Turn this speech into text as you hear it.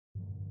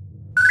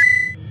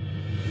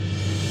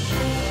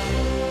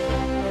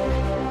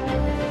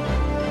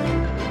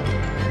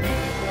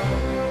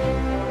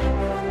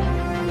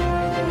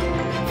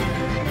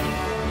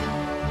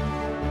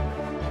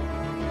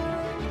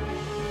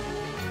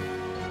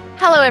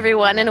Hello,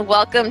 everyone, and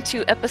welcome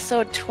to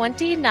episode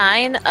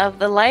 29 of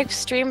the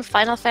Lifestream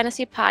Final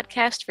Fantasy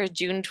podcast for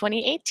June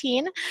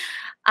 2018.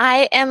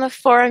 I am a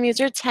forum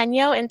user,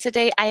 Tennyo, and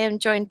today I am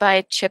joined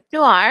by Chip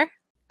Noir,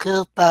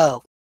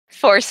 Kupo,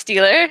 Force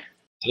Stealer,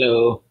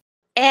 hello,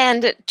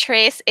 and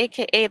Trace,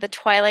 aka the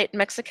Twilight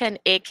Mexican,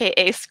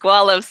 aka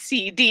Squall of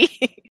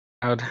CD.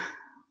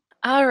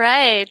 All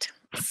right.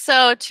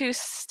 So to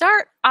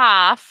start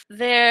off,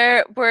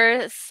 there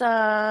were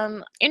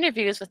some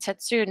interviews with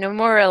Tetsuya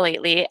Nomura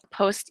lately,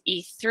 post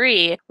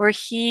E3, where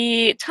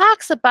he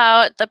talks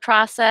about the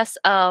process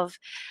of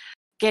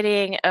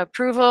getting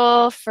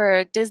approval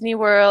for Disney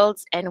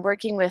Worlds and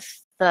working with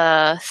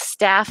the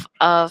staff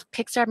of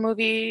Pixar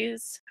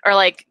movies, or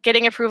like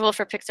getting approval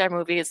for Pixar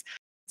movies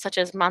such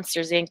as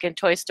Monsters, Inc. and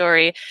Toy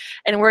Story,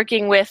 and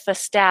working with the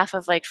staff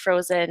of like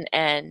Frozen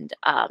and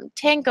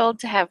Tangled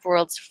to have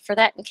worlds for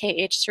that in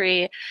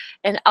KH3,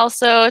 and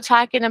also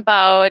talking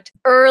about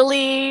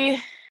early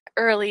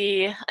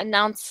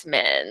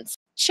announcements.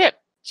 Chip,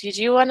 did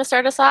you want to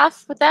start us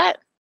off with that?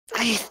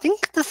 I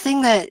think the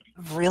thing that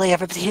really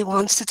everybody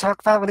wants to talk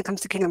about when it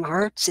comes to Kingdom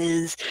Hearts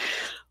is,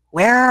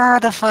 where are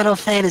the Final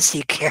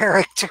Fantasy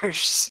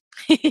characters?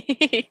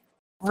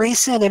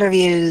 Recent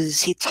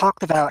interviews, he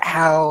talked about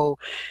how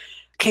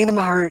Kingdom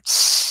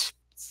Hearts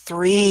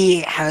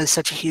 3 has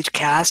such a huge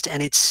cast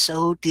and it's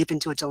so deep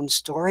into its own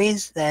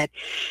stories that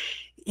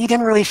he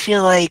didn't really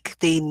feel like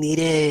they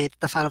needed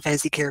the Final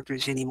Fantasy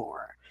characters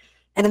anymore.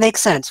 And it makes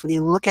sense. When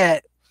you look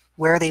at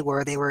where they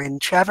were in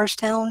Traverse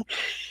Town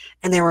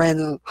and they were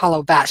in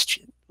Hollow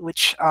Bastion,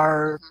 which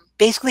are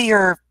basically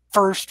your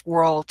first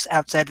worlds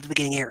outside of the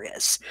beginning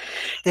areas.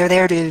 They're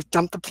there to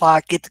dump the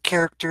plot, get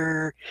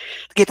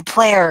the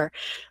player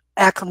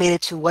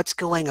acclimated to what's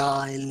going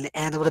on,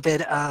 and a little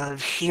bit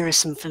of here's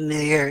some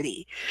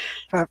familiarity.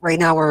 But right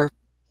now we're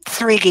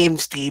 3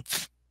 games deep.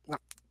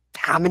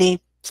 How many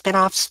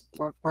spin-offs?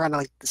 We're on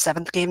like the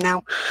 7th game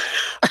now.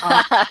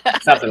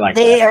 Something like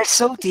they that. are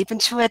so deep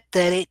into it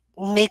that it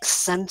makes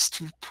sense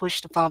to push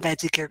the Final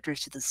Fantasy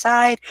characters to the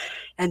side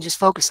and just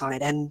focus on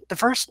it. And the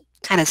first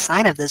kind of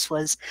sign of this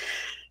was,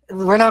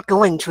 we're not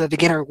going to a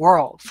beginner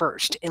world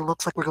first. It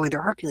looks like we're going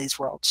to Hercules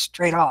world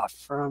straight off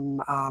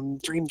from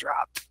Dream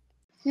Drop.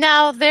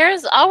 Now,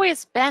 there's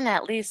always been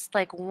at least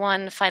like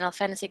one Final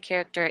Fantasy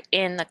character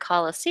in the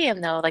Colosseum,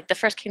 though. Like the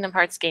first Kingdom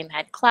Hearts game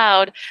had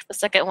Cloud, the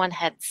second one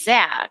had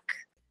Zack.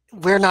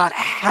 We're not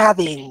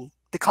having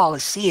the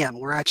Colosseum.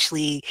 We're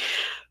actually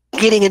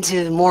getting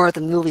into more of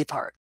the movie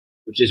part.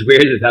 Which is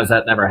weird because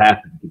that never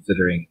happened,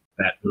 considering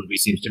that movie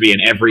seems to be in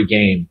every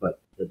game,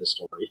 but for the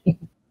story.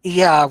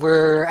 Yeah,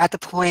 we're at the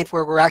point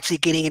where we're actually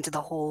getting into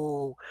the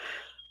whole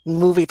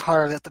movie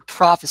part of the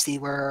prophecy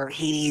where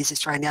Hades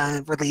is trying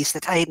to release the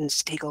Titans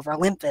to take over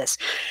Olympus.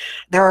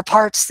 There are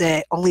parts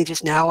that only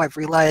just now I've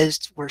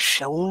realized were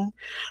shown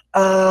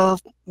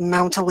of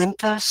Mount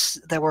Olympus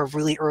that were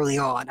really early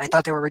on. I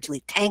thought they were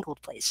originally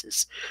Tangled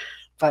places,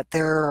 but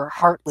they're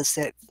Heartless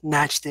that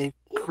match the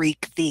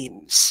Greek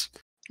themes.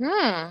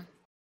 Hmm.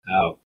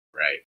 Oh,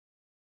 right.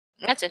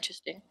 That's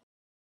interesting.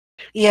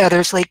 Yeah,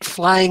 there's like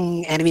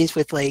flying enemies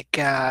with like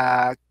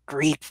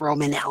Greek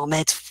Roman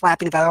helmets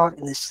flapping about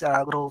in this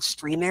little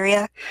stream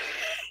area,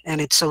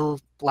 and it's so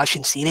lush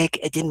and scenic.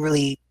 It didn't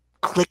really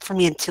click for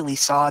me until we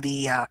saw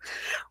the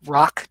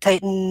Rock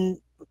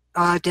Titan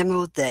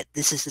demo that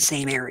this is the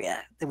same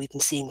area that we've been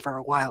seeing for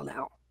a while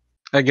now.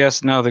 I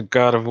guess now the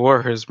God of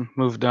War has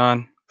moved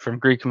on from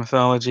Greek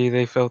mythology,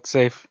 they felt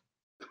safe.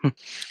 Yeah,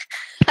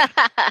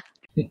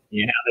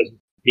 they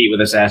compete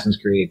with Assassin's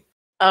Creed.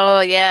 Oh,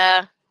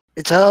 yeah.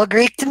 It's all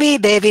Greek to me,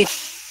 baby.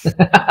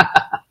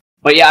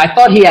 But yeah, I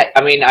thought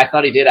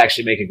he did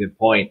actually make a good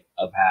point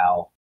of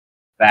how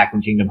back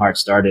when Kingdom Hearts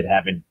started,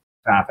 having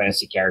Final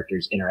Fantasy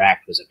characters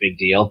interact was a big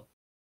deal.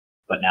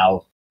 But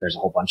now there's a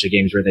whole bunch of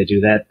games where they do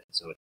that,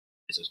 so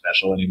it's so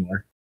special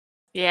anymore.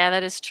 Yeah,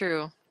 that is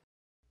true.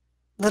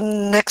 The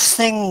next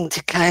thing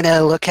to kind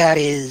of look at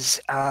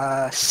is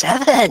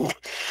 7.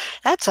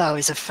 That's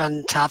always a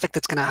fun topic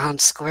that's going to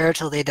haunt Square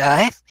till they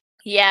die.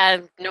 Yeah,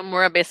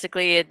 Nomura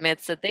basically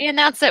admits that they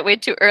announced it way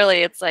too early.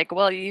 It's like,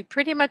 well, you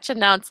pretty much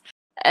announced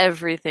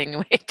everything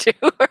way too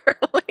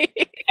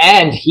early.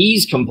 And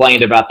he's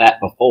complained about that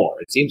before.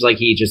 It seems like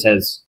he just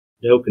has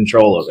no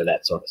control over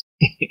that sort of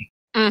thing.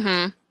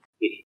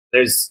 Mm-hmm.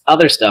 There's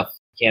other stuff,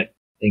 I can't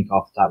think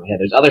off the top of my head.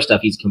 There's other stuff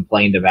he's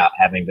complained about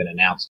having been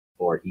announced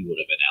before he would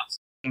have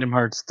announced. Kingdom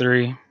Hearts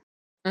 3.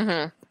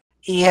 Mm-hmm.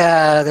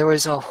 Yeah, there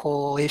was a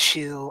whole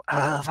issue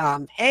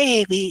of,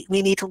 hey, we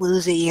need to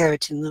lose a year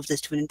to move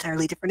this to an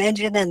entirely different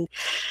engine, and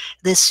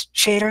this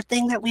shader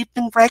thing that we've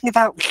been bragging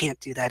about, we can't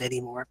do that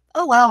anymore.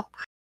 Oh, well.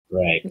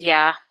 Right.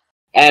 Yeah.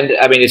 And,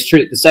 I mean, it's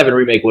true, the 7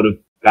 remake would have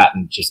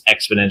gotten just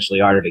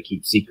exponentially harder to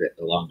keep secret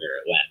the longer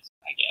it went,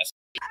 I guess.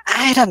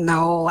 I don't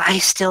know. I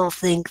still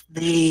think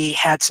they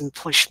had some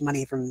push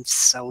money from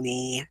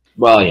Sony.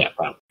 Well, yeah,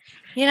 probably.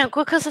 You know,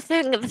 because the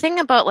thing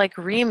about, like,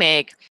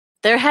 remake,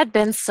 there had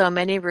been so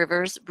many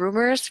rumors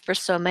for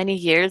so many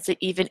years that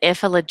even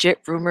if a legit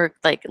rumor,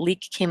 like,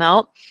 leak came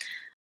out,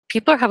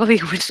 people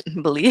probably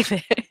wouldn't believe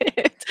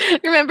it.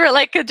 Remember,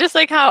 like, just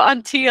like how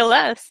on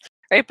TLS,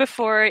 right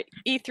before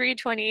E3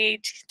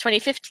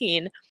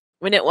 2015,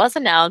 when it was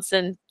announced,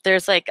 and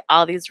there's like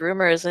all these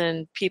rumors,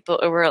 and people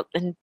were,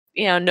 and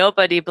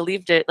nobody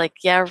believed it. Like,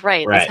 yeah,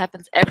 right. This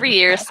happens every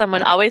year.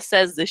 Someone always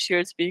says this year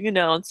it's being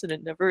announced, and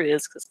it never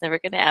is, because it's never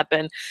going to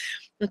happen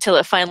until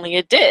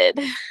it did.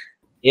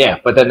 Yeah,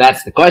 but then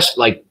that's the question.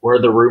 Like, were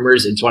the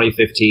rumors in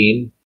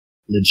 2015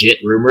 legit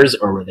rumors,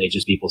 or were they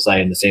just people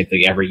saying the same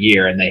thing every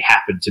year, and they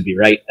happened to be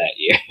right that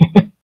year?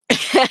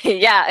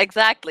 Yeah,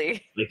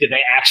 exactly. Like, did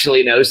they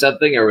actually know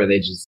something, or were they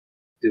just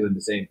doing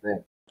the same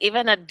thing?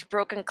 Even a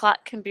broken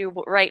clock can be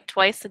right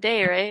twice a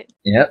day, right?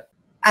 Yep.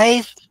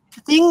 I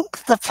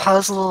think the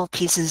puzzle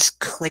pieces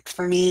clicked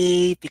for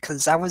me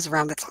because that was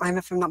around the time,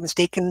 if I'm not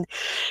mistaken,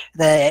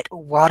 that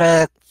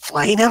Wada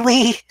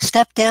finally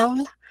stepped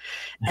down.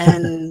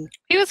 And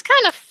he was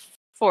kind of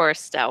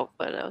forced out,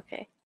 but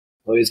okay.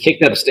 Well, he was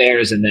kicked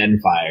upstairs and then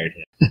fired.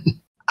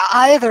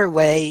 Either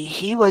way,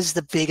 he was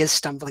the biggest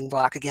stumbling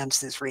block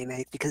against this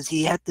remake because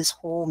he had this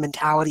whole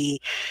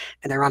mentality,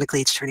 and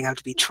ironically it's turning out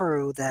to be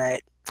true,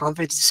 that Final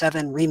Fantasy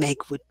VII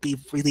Remake would be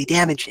really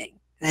damaging.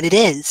 And it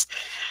is.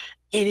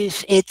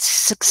 If it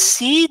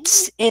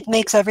succeeds, it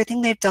makes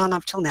everything they've done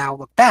up till now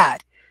look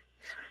bad.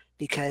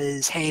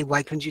 Because, hey,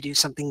 why couldn't you do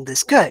something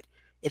this good?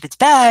 If it's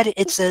bad,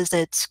 it says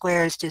that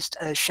Square is just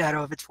a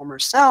shadow of its former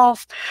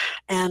self,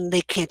 and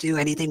they can't do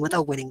anything with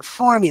a winning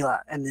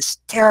formula, and this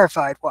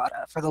terrified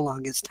Wada for the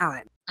longest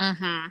time.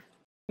 Mm-hmm.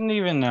 Didn't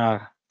even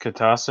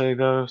Katase,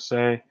 though,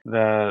 say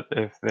that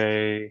if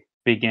they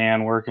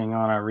began working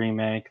on a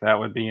remake, that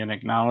would be an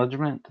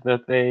acknowledgement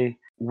that they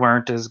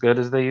weren't as good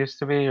as they used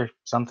to be, or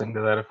something to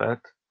that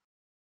effect?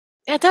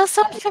 It does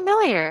sound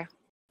familiar.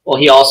 Well,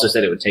 he also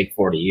said it would take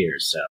 40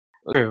 years, so...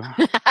 True.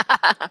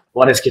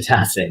 What does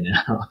Katase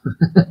now?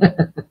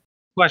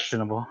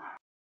 Questionable.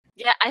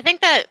 Yeah, I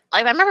think that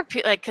I remember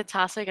like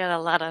Katase got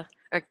a lot of,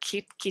 or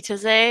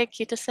Katase,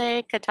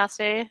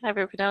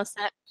 however you pronounce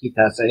that.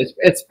 Kitase,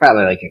 it's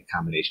probably like a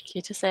combination.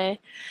 Kitase.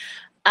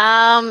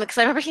 Because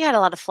I remember he had a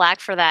lot of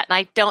flack for that, and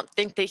I don't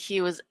think that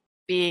he was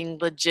being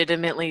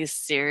legitimately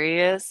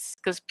serious,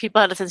 because people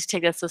had a sense to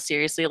take that so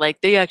seriously.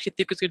 Like, they actually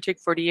think it's going to take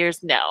 40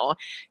 years. No.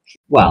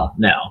 Well,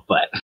 no,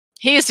 but...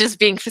 He's just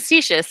being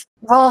facetious.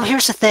 Well,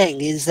 here's the thing,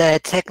 is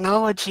that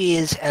technology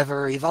is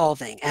ever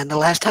evolving, and the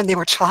last time they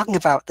were talking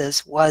about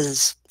this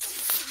was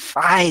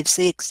 5,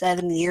 6,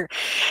 7 years.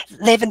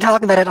 They've been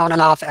talking about it on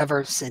and off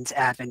ever since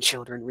Advent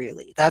Children,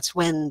 really. That's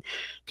when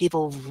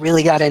people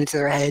really got into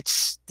their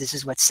heads, this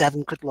is what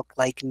 7 could look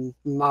like in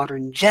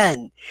modern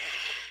gen.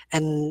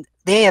 And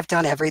they have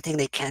done everything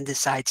they can to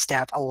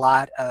sidestep a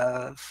lot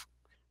of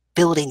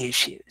building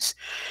issues.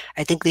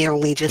 I think they are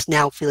only just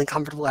now feeling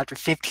comfortable after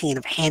 15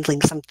 of handling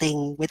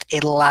something with a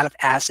lot of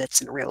assets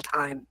in real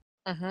time.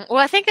 Mm-hmm. Well,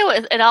 I think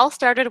it all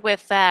started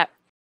with that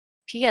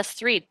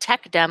PS3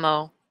 tech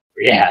demo.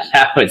 Yeah,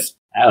 that was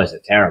a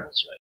terrible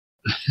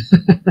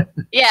choice.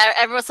 Yeah,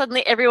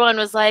 everyone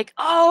was like,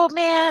 "Oh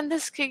man,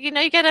 this could, you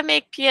gotta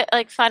make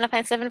like Final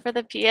Fantasy VII for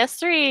the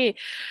PS3."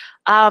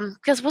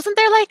 Because wasn't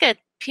there like a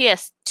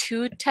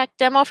PS2 tech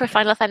demo for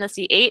Final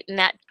Fantasy VIII, and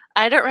that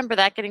I don't remember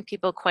that getting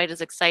people quite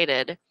as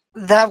excited.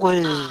 That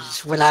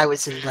was when I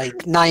was in like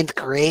 9th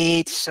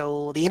grade,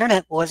 so the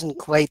internet wasn't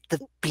quite the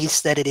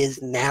beast that it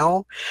is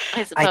now.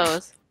 I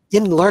suppose. I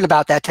didn't learn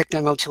about that tech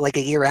demo till like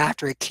a year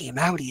after it came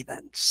out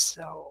even,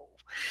 so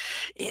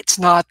it's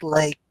not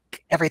like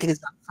everything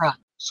is up front.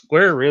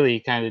 Square really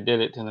kind of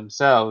did it to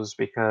themselves,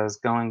 because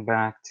going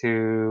back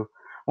to,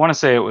 I want to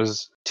say it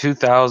was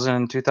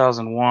 2000,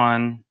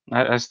 2001,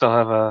 I still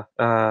have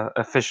a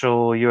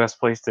official US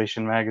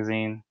PlayStation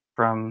magazine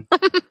from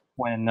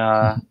when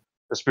The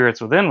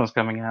Spirits Within was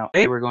coming out.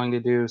 They were going to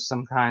do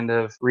some kind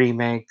of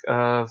remake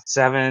of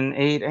 7,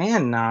 8,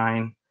 and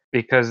 9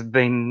 because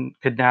they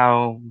could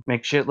now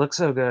make shit look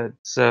so good.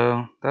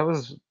 So that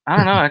was, I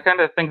don't know, I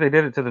kind of think they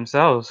did it to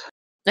themselves.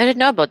 I didn't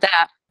know about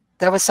that.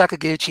 That was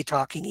Sakaguchi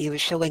talking. He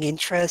was showing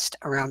interest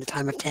around the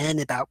time of 10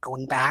 about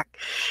going back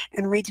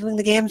and redoing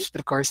the games, but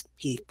of course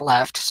he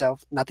left, so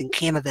nothing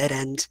came of it,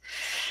 and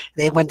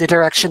they went the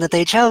direction that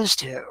they chose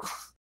to.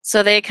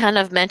 So they kind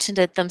of mentioned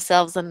it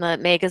themselves in the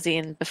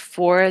magazine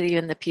before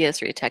even the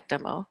PS3 tech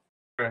demo.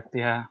 Correct,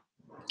 yeah.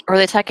 Or are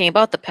they talking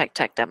about the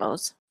tech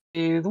demos?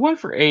 The one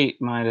for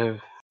 8 might have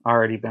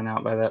already been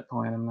out by that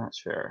point, I'm not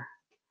sure.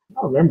 I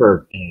don't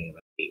remember any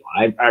of the 8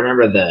 one. I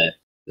remember the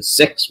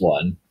 6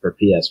 one for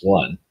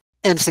PS1.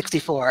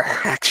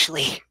 N64,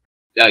 actually.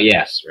 Oh,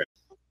 yes, right.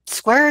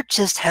 Square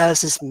just has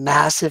this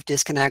massive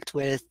disconnect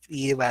with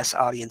US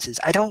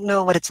audiences. I don't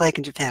know what it's like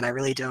in Japan, I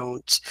really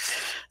don't.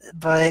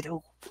 But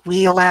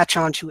we latch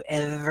onto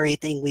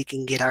everything we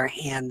can get our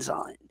hands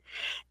on.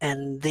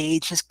 And they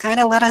just kind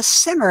of let us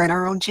simmer in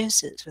our own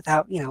juices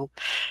without,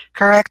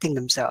 correcting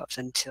themselves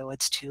until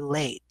it's too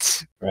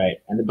late. Right.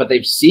 But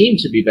they've seemed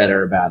to be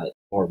better about it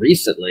more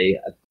recently,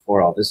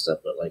 before all this stuff,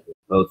 but like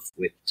both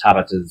with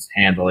Tabata's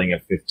handling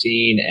of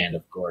 15 and,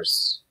 of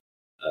course,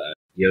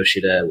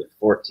 Yoshida with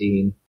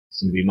 14.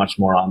 Seem to be much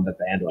more on the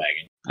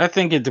bandwagon. I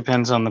think it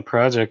depends on the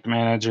project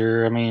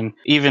manager. I mean,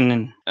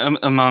 even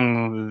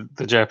among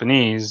the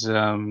Japanese,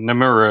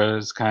 Nomura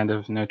is kind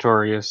of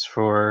notorious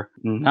for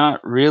not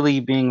really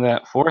being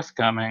that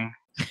forthcoming.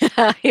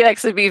 He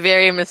likes to be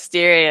very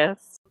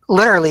mysterious.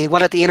 Literally,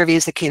 one of the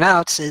interviews that came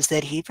out says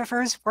that he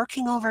prefers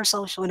working over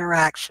social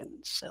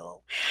interactions.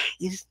 So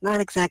he's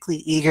not exactly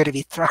eager to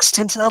be thrust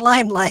into the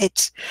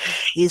limelight.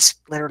 He's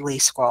literally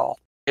Squall.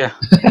 Yeah.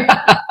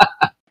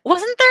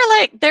 Wasn't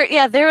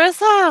there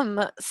was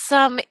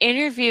some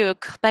interview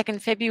back in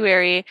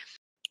February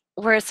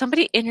where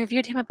somebody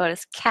interviewed him about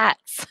his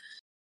cats.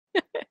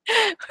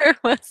 Where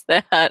was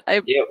that?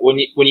 Yeah,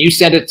 when you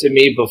sent it to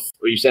me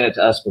before, you sent it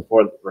to us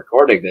before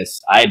recording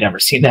this, I had never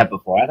seen that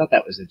before. I thought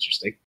that was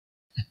interesting.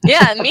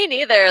 Yeah, me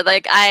neither.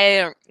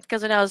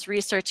 Because when I was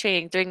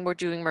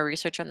doing more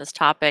research on this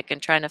topic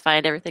and trying to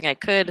find everything I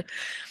could,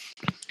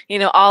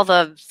 all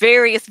the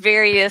various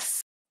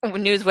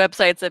news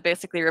websites that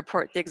basically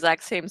report the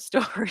exact same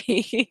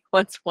story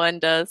once one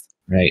does.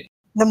 Right.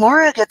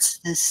 Nomura gets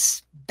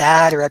this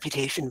bad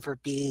reputation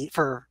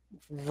for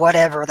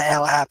whatever the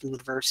hell happened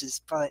with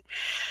Versus, but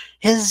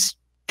his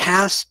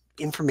past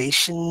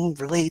information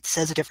really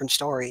says a different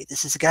story.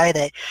 This is a guy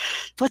that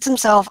puts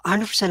himself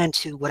 100%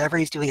 into whatever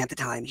he's doing at the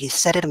time. He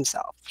said it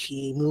himself.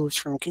 He moves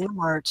from Kingdom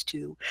Hearts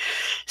to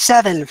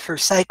 7 for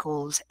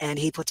Cycles, and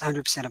he puts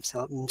 100%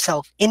 of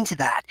himself into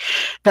that.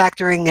 Back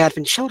during the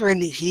Advent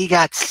Children, he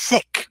got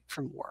sick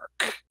from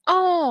work.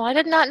 Oh, I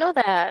did not know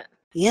that.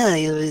 Yeah,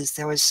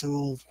 there was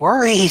some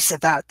worries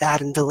about that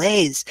and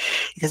delays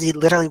because he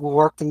literally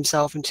worked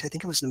himself into, I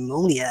think it was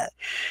pneumonia.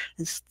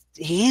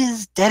 He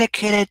is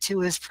dedicated to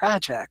his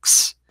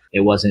projects.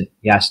 It wasn't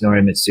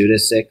Yasunori Mitsuda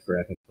sick for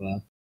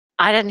FFXV?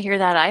 I didn't hear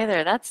that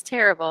either. That's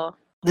terrible.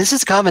 This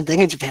is a common thing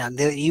in Japan.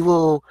 You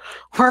will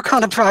work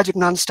on a project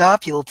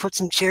nonstop. You will put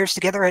some chairs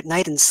together at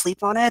night and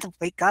sleep on it,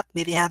 wake up,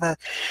 maybe have a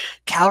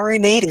calorie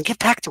made, and get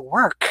back to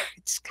work.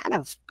 It's kind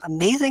of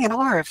amazing and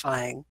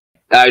horrifying.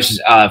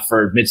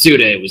 For Mitsuda,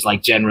 it was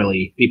like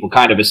generally people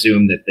kind of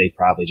assumed that they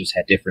probably just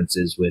had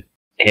differences with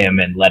him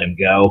and let him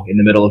go in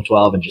the middle of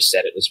 12 and just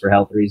said it was for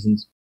health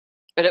reasons.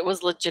 But it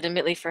was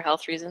legitimately for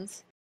health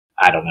reasons?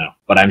 I don't know,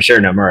 but I'm sure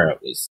Nomura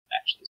was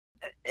actually.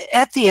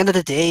 At the end of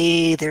the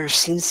day, there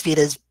seems to be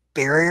this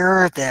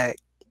barrier that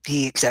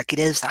the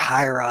executives, the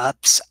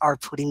higher-ups, are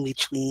putting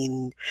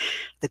between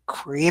the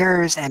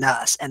creators and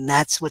us, and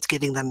that's what's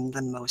giving them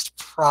the most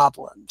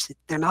problems.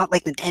 They're not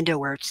like Nintendo,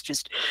 where it's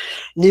just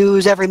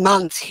news every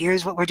month.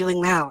 Here's what we're doing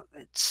now.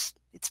 It's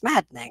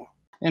maddening.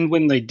 And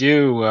when they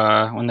do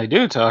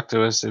talk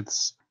to us,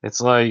 it's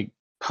like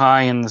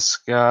pie in the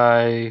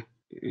sky.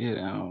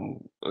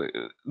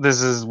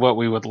 This is what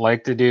we would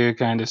like to do,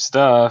 kind of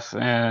stuff,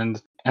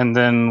 and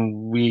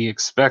then we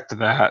expect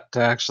that to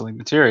actually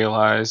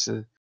materialize.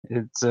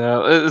 It's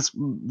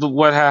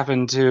what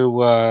happened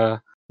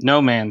to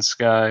No Man's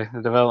Sky,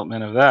 the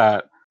development of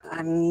that.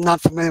 I'm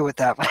not familiar with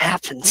that. What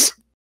happens?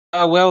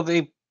 Well,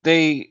 the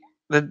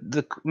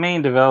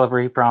main developer,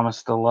 he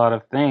promised a lot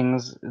of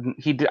things.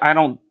 I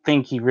don't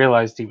think he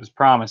realized he was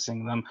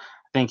promising them.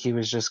 I think he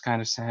was just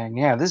kind of saying,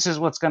 yeah, this is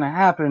what's going to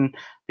happen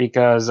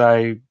because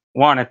I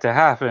want it to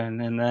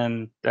happen. And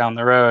then down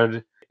the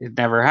road, it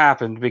never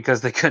happened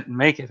because they couldn't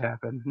make it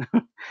happen.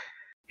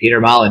 Peter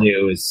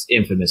Molyneux is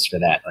infamous for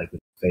that, like with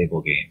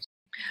Fable games.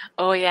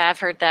 Oh yeah, I've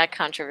heard that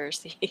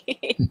controversy.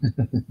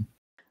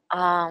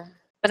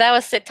 But I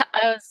was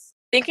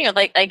thinking of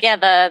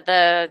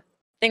the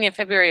thing in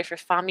February for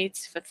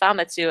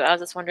Famitsu. I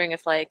was just wondering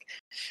if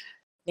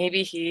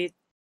maybe he,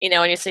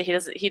 when you say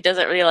he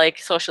doesn't really like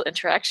social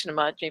interaction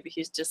much, maybe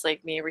he's just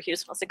like me, where he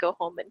just wants to go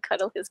home and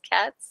cuddle his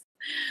cats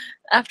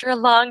after a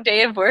long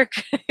day of work.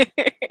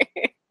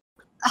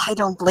 I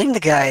don't blame the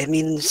guy. I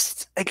mean,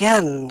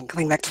 again,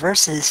 going back to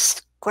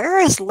Versus, Square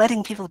is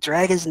letting people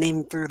drag his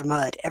name through the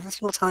mud. Every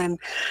single time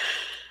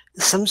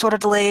some sort of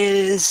delay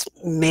is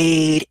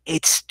made,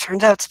 it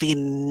turns out to be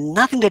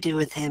nothing to do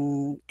with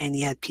him, and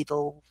yet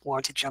people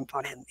want to jump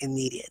on him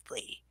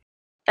immediately.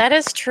 That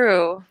is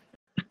true.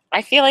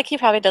 I feel like he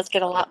probably does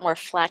get a lot more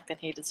flack than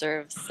he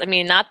deserves. I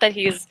mean, not that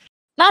he's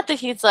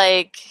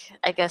like,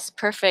 I guess,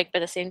 perfect,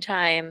 but at the same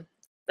time,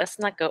 let's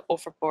not go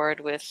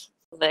overboard with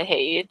the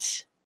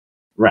hate.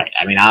 Right.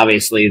 I mean,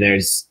 obviously,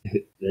 there's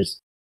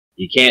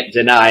you can't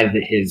deny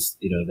that his,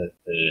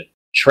 the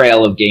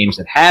trail of games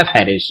that have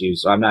had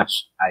issues. So I'm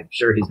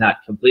sure he's not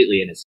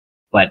completely innocent,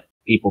 but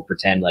people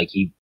pretend like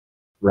he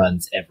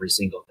runs every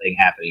single thing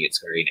happening at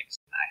Square Enix.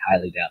 I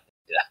highly doubt that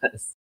he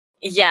does.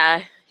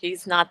 Yeah,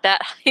 he's not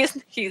that. He's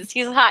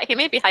high. He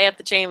may be high up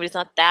the chain, but he's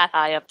not that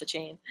high up the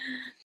chain.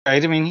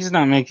 Right. I mean, he's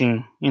not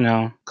making,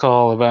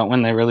 call about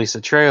when they release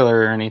a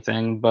trailer or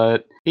anything,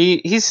 but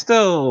he's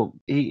still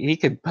he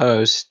could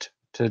post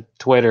to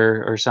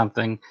Twitter or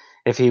something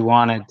if he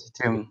wanted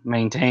to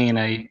maintain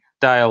a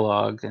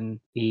dialogue, and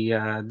he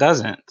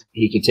doesn't.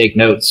 He could take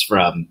notes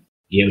from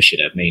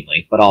Yoshida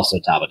mainly, but also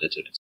Tabata to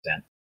an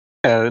extent.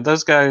 Yeah,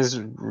 those guys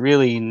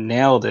really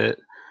nailed it,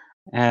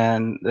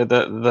 and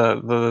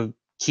the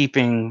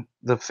keeping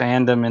the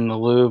fandom in the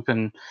loop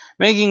and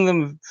making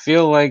them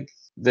feel like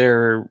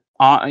they're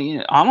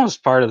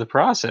almost part of the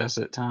process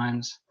at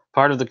times,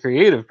 part of the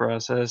creative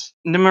process.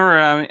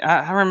 Nomura,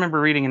 I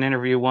remember reading an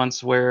interview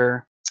once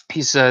where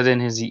he said in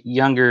his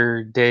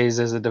younger days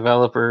as a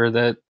developer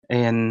that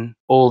an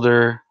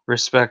older,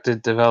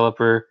 respected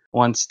developer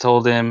once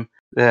told him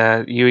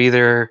that you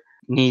either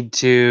need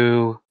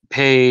to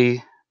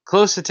pay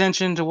close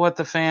attention to what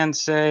the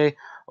fans say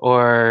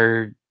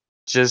or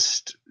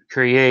just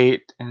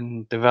create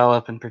and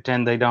develop and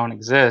pretend they don't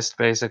exist,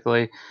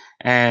 basically,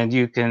 and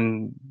you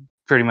can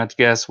pretty much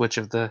guess which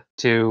of the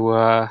two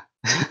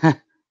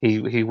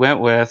he went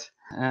with,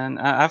 and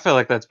I feel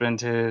like that's been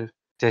to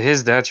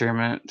his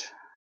detriment.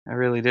 I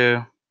really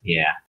do.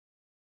 Yeah.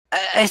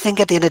 I think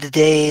at the end of the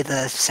day,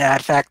 the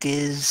sad fact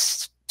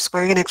is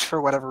Square Enix,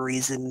 for whatever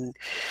reason,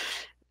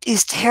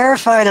 is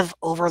terrified of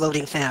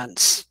overloading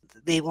fans.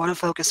 They want to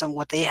focus on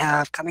what they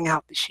have coming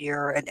out this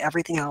year, and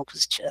everything else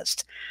is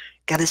just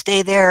gotta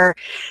stay there.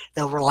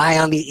 They'll rely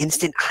on the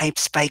instant hype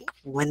spike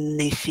when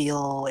they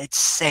feel it's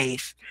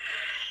safe,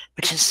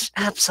 which is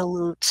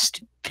absolute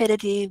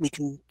stupidity. We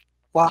can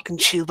walk and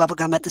chew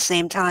bubblegum at the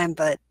same time,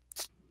 but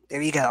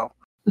there you go.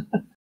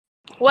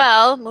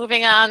 Well,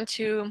 moving on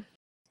to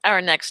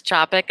our next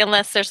topic,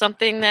 unless there's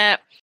something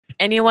that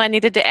anyone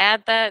needed to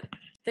add that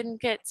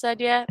didn't get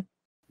said yet?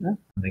 No,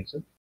 I think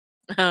so.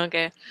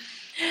 Okay.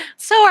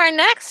 So our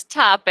next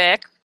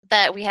topic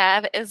that we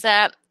have is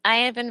that I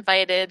have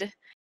invited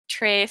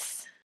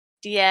Trace,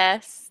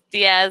 Trace,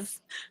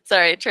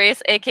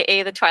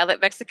 aka the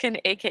Twilight Mexican,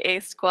 aka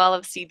Squall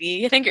of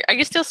CD. I think are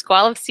you still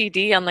Squall of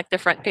CD on like the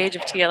front page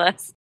of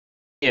TLS?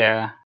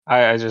 Yeah,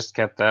 I just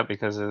kept that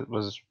because it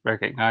was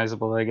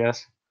recognizable, I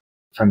guess.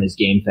 From his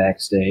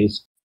GameFAQs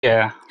days.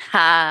 Yeah.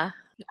 Ha!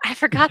 I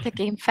forgot that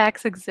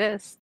GameFAQs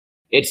exists.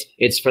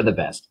 It's for the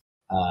best.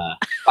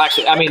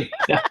 Actually, I mean,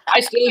 I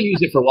still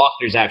use it for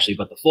walkthroughs actually,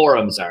 but the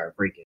forums are a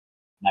freaking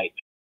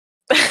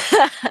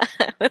nightmare.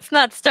 Let's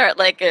not start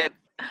like a.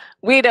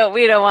 We don't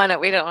want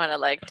to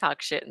like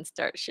talk shit and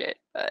start shit.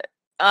 But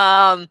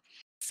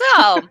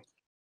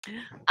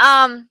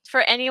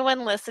for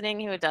anyone listening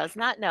who does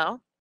not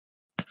know,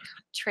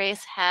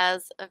 Trace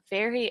has a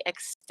very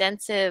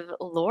extensive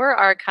lore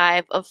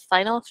archive of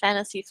Final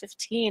Fantasy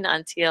 15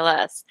 on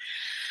TLS.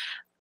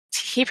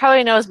 He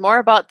probably knows more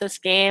about this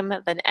game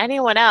than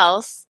anyone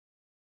else,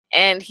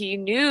 and he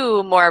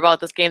knew more about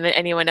this game than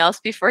anyone else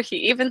before he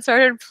even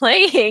started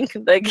playing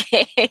the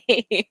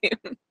game.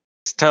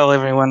 Just tell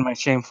everyone my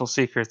shameful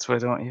secrets, why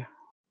don't you?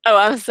 Oh,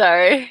 I'm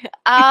sorry.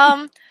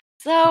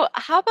 So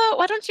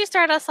why don't you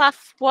start us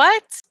off?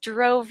 What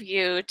drove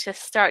you to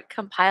start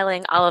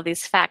compiling all of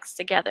these facts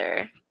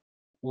together?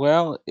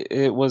 Well,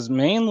 it was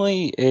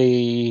mainly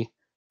a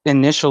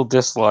initial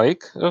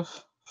dislike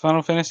of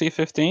Final Fantasy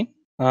 15.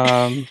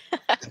 It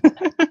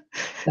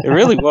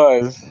really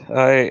was.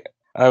 I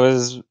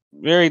was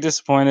very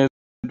disappointed.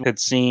 Had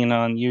seen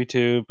on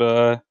YouTube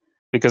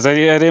because I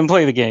didn't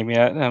play the game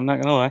yet. I'm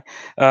not gonna lie.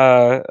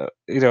 I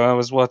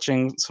was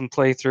watching some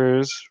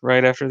playthroughs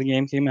right after the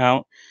game came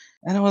out,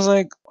 and I was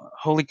like,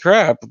 "Holy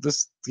crap!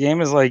 This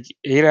game is like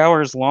 8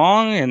 hours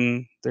long,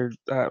 and they're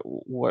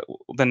what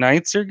the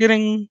nights are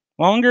getting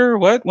longer.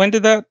 What? When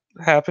did that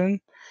happen?"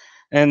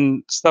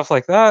 And stuff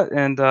like that.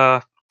 And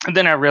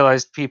then I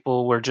realized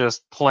people were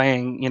just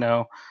playing,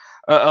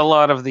 a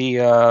lot of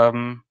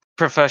the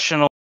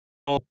professional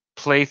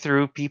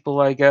playthrough people,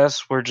 I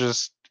guess, were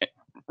just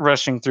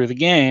rushing through the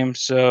game,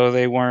 so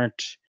they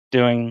weren't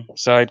doing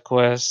side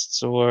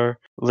quests or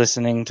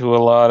listening to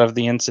a lot of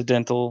the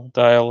incidental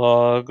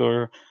dialogue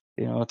or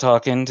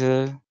talking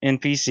to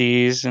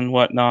NPCs and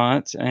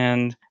whatnot.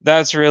 And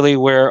that's really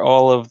where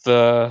all of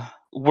the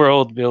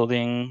world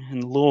building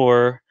and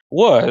lore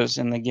was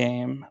in the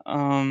game.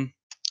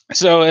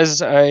 So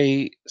as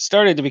I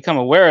started to become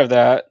aware of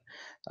that,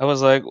 I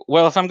was like,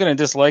 well, if I'm going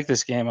to dislike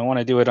this game, I want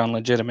to do it on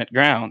legitimate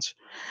grounds.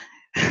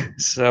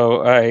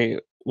 So I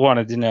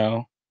wanted to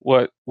know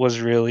what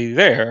was really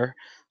there,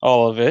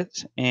 all of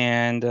it.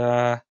 And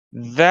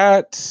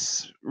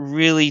that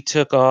really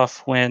took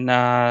off when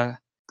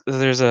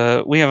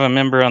we have a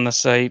member on the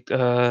site,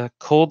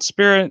 Cold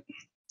Spirit.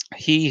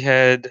 He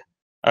had,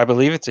 I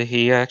believe it's a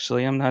he,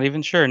 actually. I'm not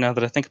even sure now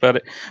that I think about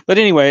it. But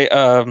anyway,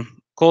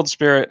 Cold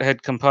Spirit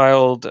had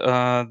compiled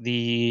a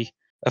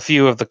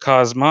few of the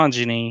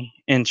cosmogony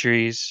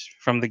entries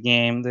from the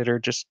game that are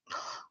just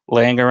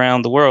laying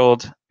around the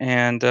world,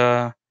 and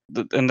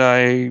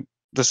I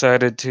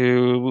decided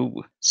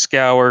to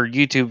scour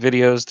YouTube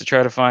videos to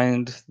try to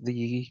find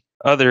the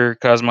other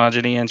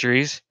cosmogony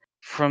entries.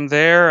 From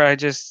there, I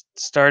just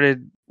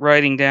started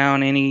writing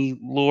down any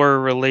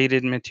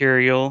lore-related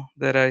material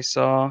that I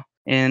saw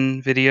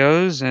in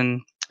videos,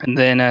 and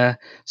then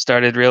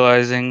started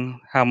realizing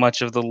how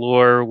much of the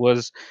lore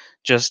was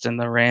just in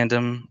the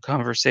random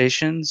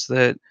conversations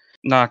that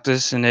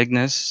Noctis and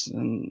Ignis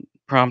and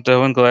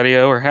Prompto and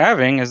Gladio are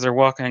having as they're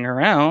walking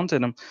around,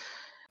 and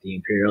the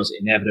Imperials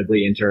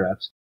inevitably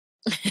interrupt.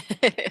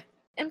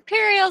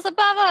 Imperials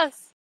above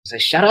us! Say,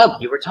 shut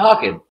up, you were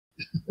talking.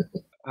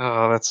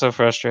 Oh, that's so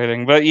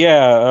frustrating. But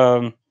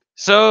yeah,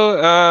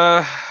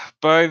 so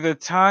by the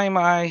time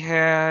I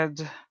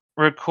had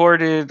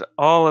recorded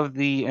all of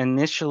the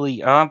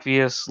initially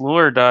obvious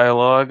lore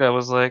dialogue, I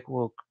was like,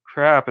 well,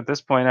 crap, at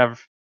this point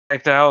I've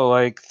checked out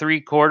like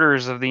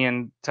 3/4 of the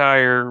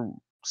entire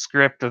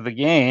script of the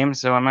game,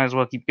 so I might as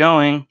well keep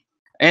going.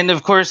 And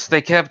of course,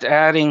 they kept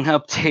adding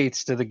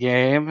updates to the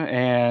game,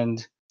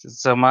 and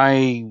so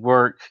my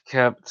work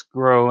kept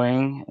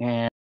growing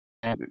and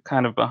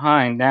kind of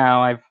behind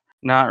now. I've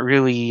not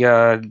really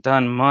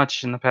done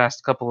much in the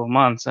past couple of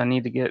months. I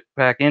need to get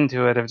back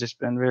into it. I've just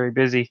been very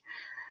busy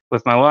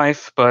with my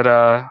life, but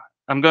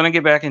I'm going to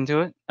get back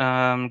into it.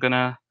 I'm going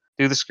to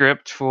do the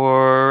script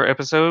for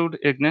episode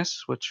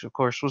Ignis, which of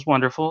course was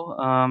wonderful.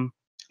 I'm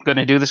going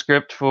to do the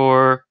script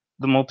for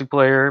the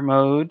multiplayer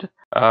mode.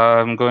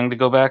 I'm going to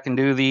go back and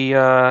do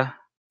the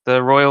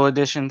Royal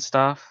Edition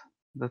stuff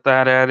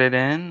that added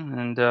in,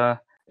 and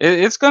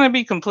it's going to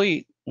be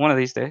complete one of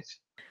these days.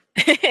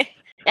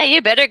 Yeah,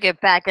 you better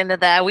get back into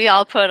that. We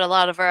all put a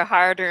lot of our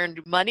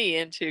hard-earned money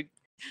into.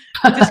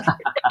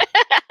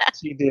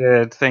 She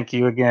did. Thank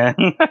you again.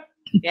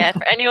 Yeah,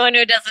 for anyone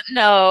who doesn't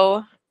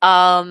know,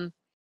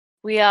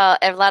 we a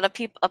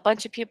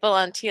bunch of people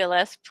on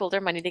TLS pulled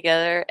their money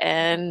together,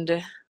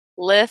 and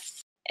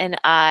Lith and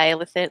I,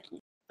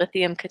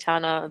 Lithium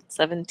Katana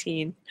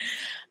 17.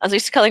 I was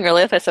used to calling her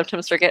Lith. I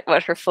sometimes forget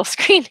what her full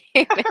screen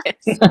name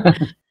is.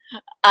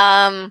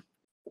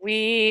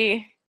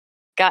 We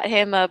got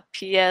him a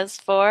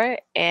PS4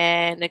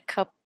 and a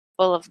couple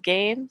of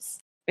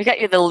games. We got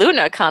you the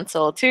Luna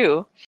console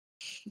too.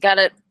 Got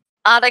it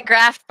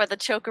autographed by the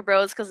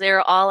Chocobros because they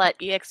were all at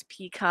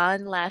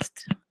EXPCon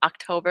last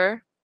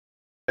October.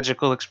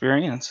 Magical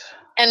experience.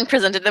 And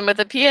presented them with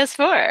a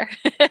PS4.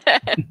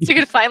 So you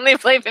could finally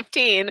play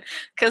 15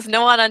 because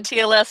no one on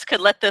TLS could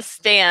let this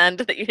stand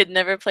that you had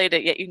never played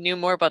it, yet you knew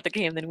more about the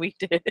game than we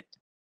did.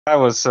 I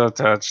was so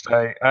touched.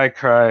 I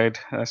cried,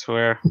 I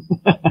swear.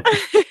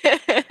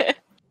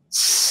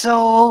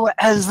 So,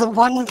 as the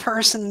one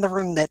person in the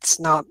room that's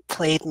not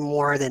played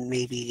more than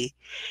maybe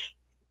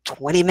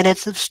 20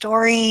 minutes of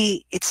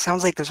story, it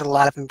sounds like there's a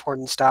lot of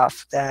important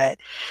stuff that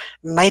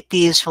might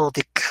be useful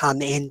to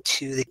come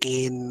into the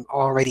game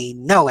already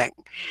knowing.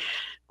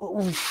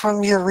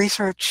 From your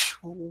research,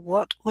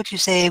 what would you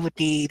say would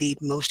be the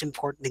most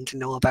important thing to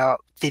know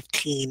about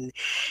 15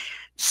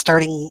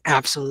 starting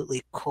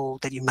absolutely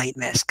cold that you might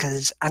miss?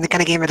 Because I'm the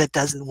kind of gamer that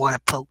doesn't want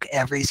to poke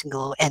every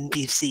single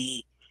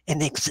NPC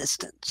in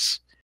existence.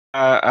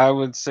 I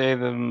would say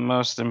the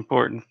most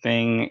important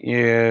thing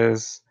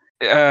is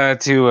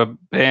to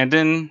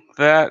abandon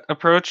that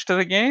approach to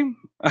the game,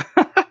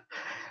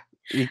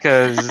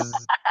 because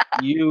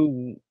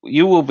you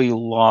will be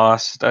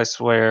lost, I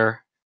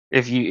swear,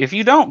 if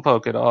you don't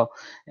poke at all.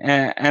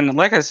 And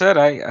like I said,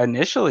 I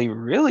initially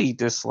really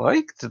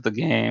disliked the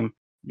game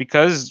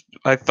because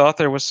I thought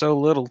there was so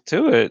little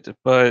to it.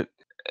 But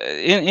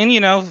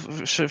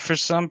for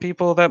some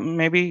people that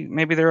maybe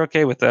they're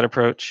okay with that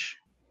approach.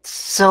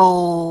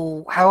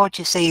 So, how would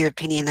you say your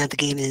opinion of the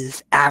game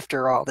is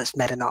after all this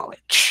meta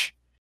knowledge?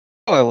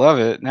 Oh, I love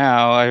it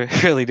now. I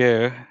really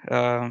do.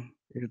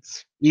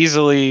 It's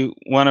easily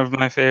one of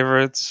my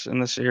favorites in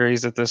the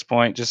series at this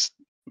point. Just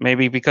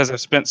maybe because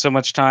I've spent so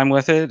much time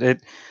with it,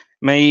 it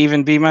may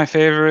even be my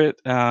favorite.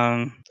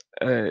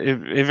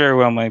 It very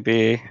well might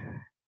be.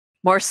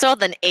 More so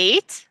than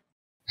 8?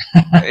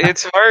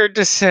 It's hard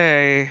to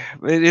say.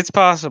 It's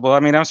possible.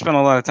 I mean, I've spent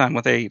a lot of time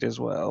with 8 as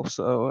well,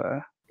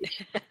 so.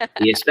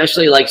 He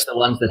especially likes the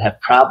ones that have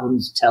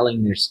problems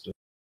telling their story.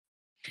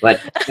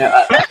 But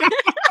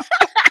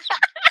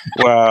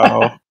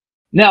wow.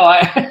 No,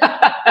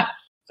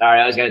 sorry,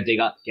 I was gonna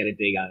get a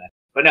dig on that.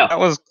 But no, that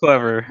was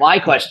clever. My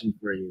question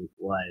for you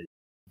was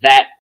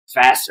that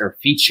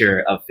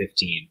feature of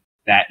 15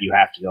 that you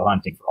have to go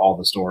hunting for all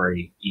the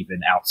story, even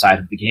outside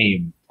of the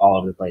game, all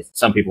over the place.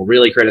 Some people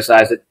really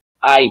criticize it.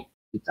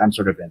 I'm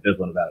sort of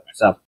ambivalent about it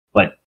myself.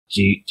 But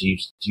do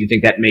you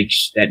think that made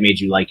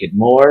you like it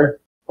more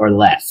or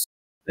less?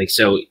 Like,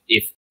 so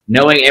if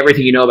knowing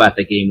everything you know about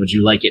the game, would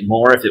you like it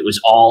more if it was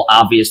all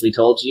obviously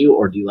told to you,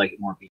 or do you like it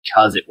more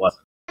because it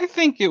wasn't? I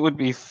think it would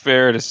be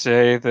fair to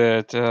say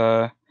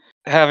that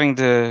having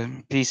to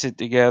piece it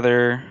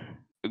together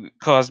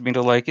caused me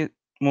to like it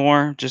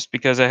more, just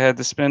because I had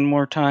to spend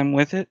more time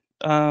with it.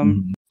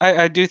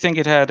 I do think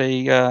it had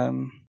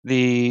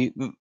the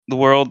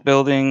world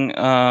building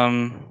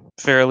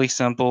fairly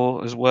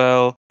simple as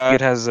well.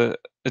 It has a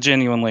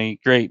genuinely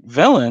great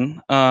villain,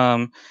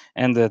 and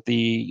that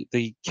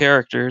the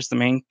characters, the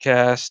main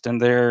cast, and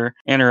their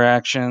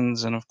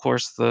interactions, and of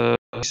course the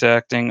voice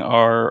acting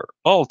are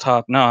all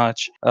top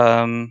notch.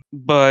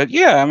 But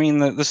yeah, I mean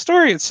the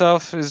story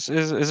itself is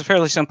a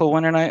fairly simple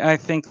one, and I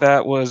think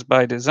that was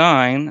by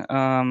design.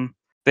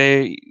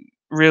 They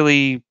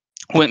really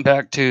went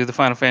back to the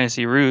Final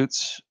Fantasy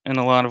roots in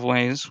a lot of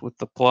ways with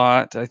the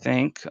plot, I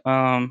think. A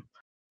lot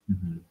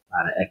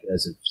of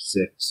echoes of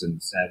 6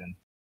 and 7.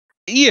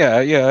 Yeah.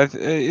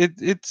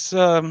 It's.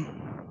 I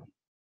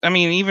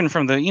mean, even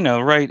from the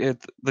right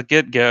at the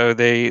get go,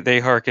 they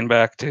harken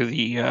back to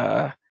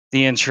the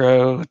the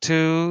intro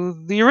to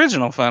the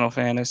original Final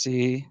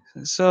Fantasy.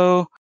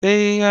 So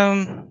they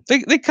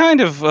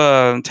kind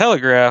of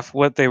telegraph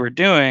what they were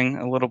doing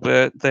a little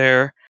bit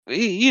there.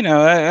 You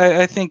know,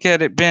 I think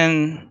had it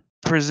been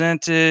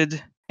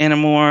presented in a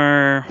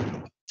more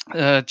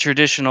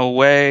traditional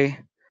way,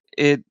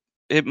 it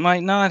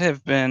might not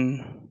have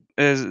been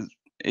as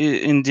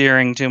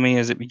endearing to me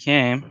as it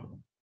became.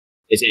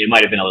 It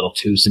might have been a little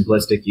too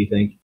simplistic, you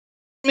think?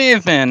 May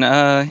have been,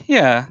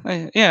 yeah.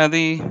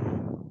 The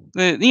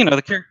you know,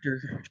 the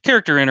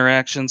character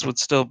interactions would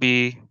still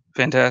be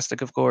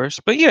fantastic, of course,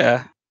 but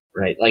yeah.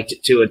 Right, like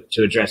to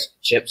address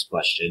Chip's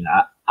question,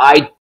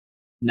 I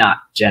not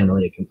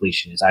generally a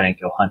completionist. I didn't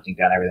go hunting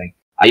down everything.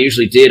 I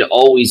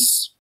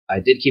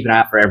did keep an eye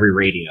out for every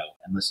radio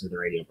and listen to the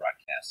radio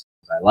broadcast.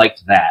 I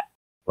liked that,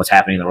 what's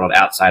happening in the world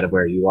outside of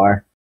where you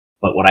are.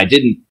 But what I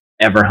didn't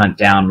ever hunt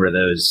down were what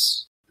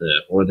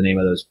were the name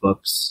of those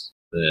books?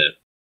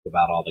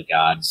 About all the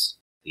gods.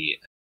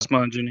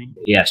 Cosmogony.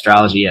 Yeah,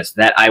 astrology, yes.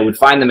 That I would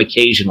find them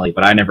occasionally,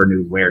 but I never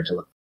knew where to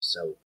look.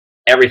 So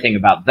everything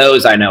about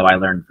those I know I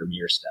learned from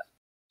your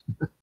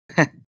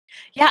stuff.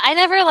 Yeah,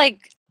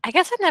 I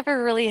guess I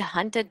never really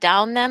hunted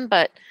down them,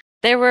 but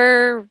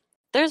there's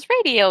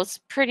radios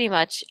pretty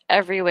much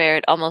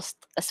everywhere, almost,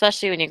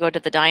 especially when you go to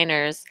the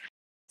diners.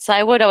 So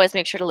I would always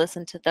make sure to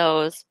listen to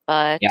those,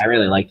 but yeah, I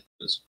really liked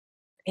those.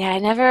 Yeah, I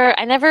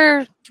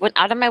never went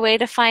out of my way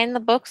to find the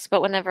books,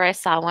 but whenever I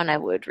saw one, I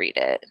would read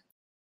it.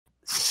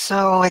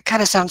 So it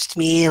kind of sounds to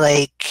me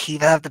like you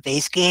have the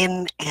base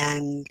game,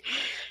 and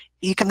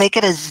you can make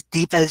it as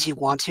deep as you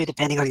want to,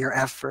 depending on your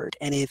effort,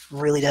 and it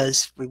really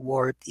does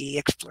reward the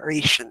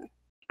exploration.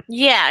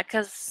 Yeah,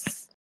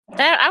 because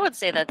I would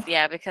say that's,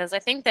 yeah, because I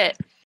think that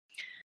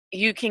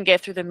you can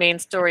get through the main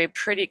story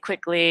pretty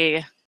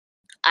quickly.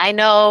 I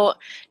know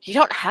you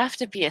don't have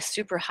to be a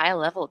super high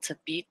level to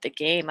beat the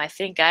game. I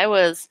think I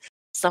was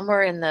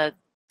somewhere in the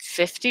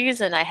 50s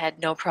and I had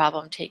no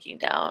problem taking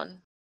down.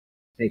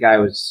 I think I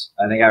was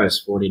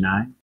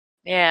 49.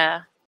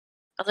 Yeah.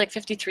 I was like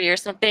 53 or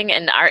something,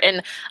 and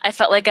I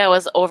felt like I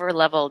was over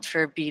leveled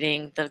for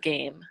beating the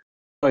game.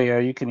 Oh yeah,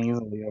 you can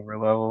easily over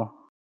level.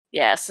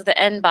 Yeah, so the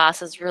end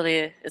boss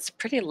it's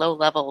pretty low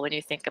level when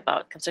you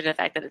consider the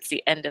fact that it's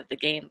the end of the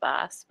game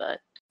boss, but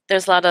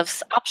there's a lot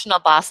of optional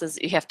bosses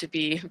you have to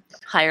be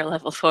higher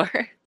level for.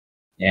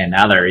 Yeah,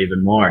 now they're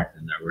even more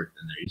than they're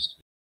used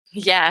to.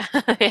 Yeah,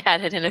 they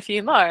added in a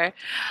few more.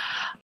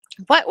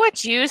 What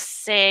would you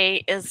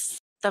say is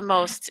the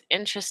most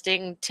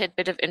interesting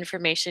tidbit of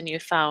information you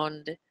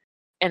found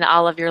in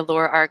all of your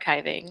lore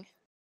archiving?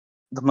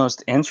 The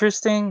most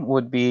interesting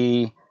would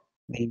be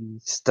the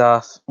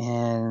stuff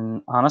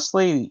in,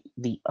 honestly,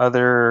 the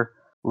other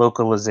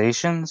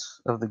localizations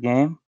of the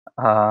game,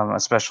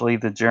 especially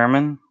the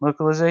German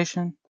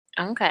localization.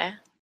 Okay.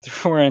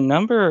 There were a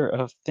number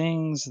of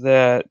things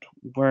that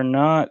were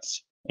not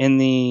in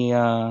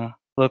the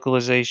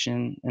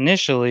localization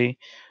initially,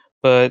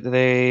 but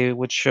they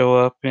would show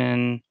up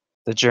in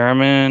the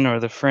German or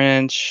the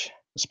French,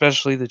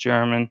 especially the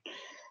German,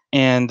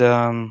 and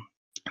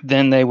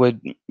then they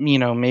would,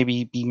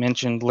 maybe be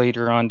mentioned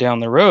later on down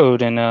the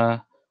road in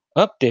a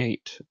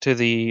update to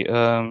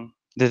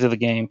the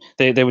game.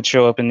 They would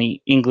show up in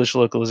the English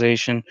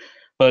localization,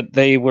 but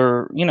they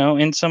were,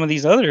 in some of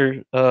these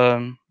other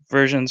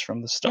versions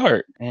from the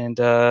start, and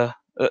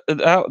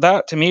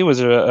that to me was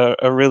a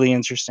really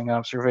interesting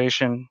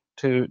observation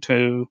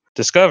to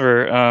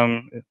discover.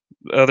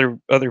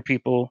 Other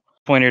people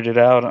pointed it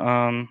out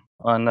on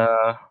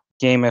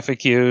game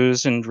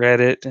FAQs and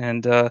Reddit,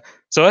 and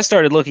so I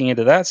started looking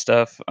into that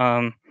stuff.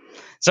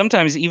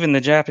 Sometimes even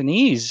the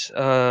Japanese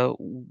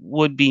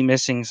would be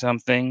missing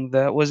something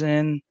that was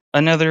in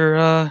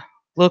another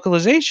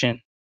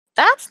localization.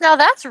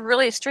 That's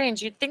really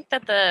strange. You'd think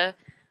that the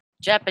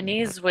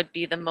Japanese would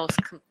be the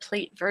most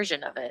complete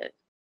version of it.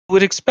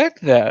 Would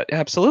expect that,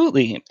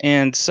 absolutely.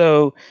 And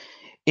so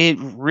it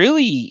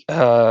really,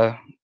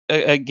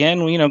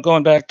 again,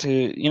 going back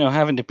to,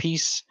 having to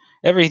piece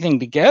everything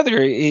together,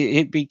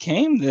 it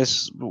became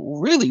this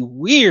really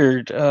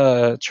weird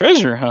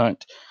treasure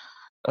hunt.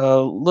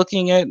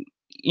 Looking at,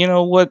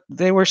 what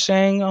they were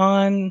saying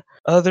on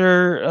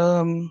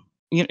other,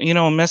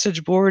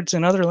 message boards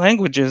in other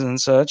languages and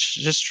such,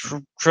 just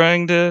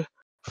trying to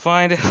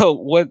find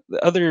out what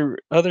other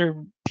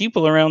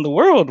people around the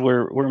world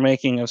were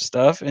making of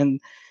stuff, and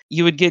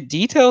you would get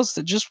details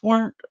that just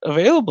weren't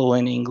available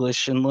in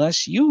English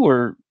unless you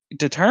were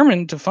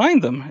determined to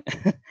find them.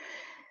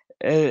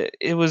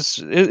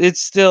 It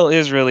still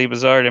is really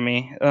bizarre to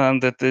me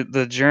that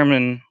the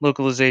German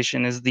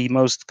localization is the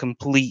most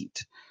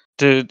complete.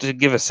 To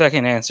give a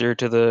second answer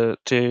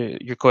to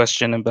your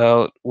question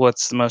about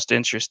what's the most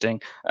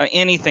interesting,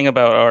 anything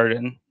about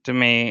Arden to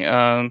me,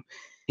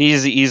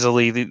 he's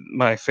easily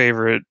my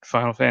favorite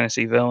Final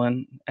Fantasy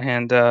villain,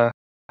 and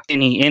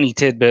any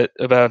tidbit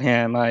about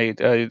him, I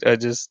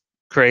just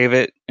crave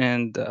it,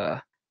 and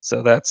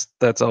so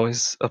that's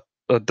always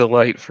a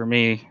delight for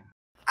me.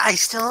 I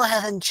still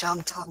haven't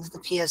jumped onto the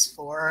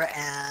PS4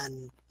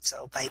 and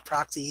So by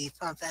proxy,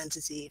 Final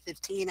Fantasy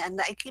 15, and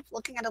I keep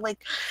looking at it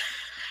like,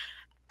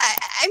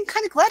 I'm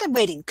kind of glad I'm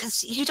waiting,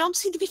 because you don't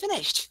seem to be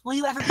finished. Will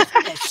you ever be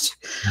finished?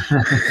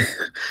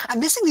 I'm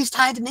missing these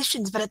timed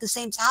missions, but at the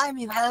same time,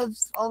 you have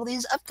all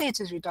these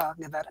updates as you're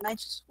talking about, and I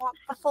just want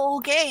the full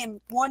game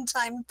one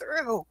time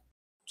through.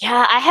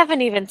 Yeah, I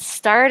haven't even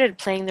started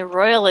playing the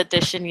Royal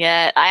Edition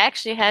yet. I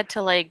actually had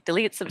to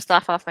delete some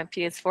stuff off my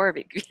PS4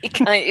 because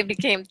it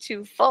became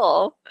too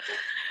full.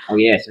 Oh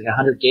yeah, it's like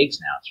 100 gigs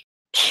now.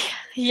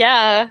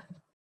 Yeah.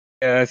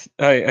 Yeah,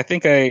 I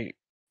think I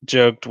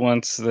joked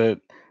once that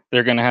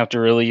they're going to have to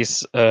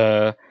release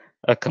a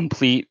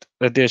complete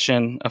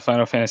edition of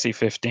Final Fantasy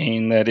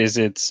 15 that is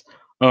its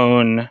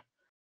own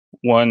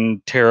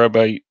 1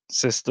 terabyte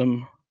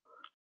system,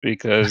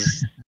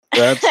 because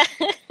that's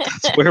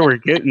where we're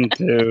getting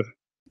to.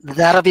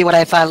 That'll be when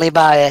I finally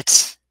buy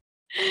it.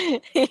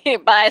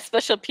 Buy a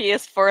special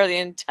PS4, the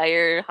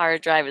entire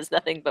hard drive is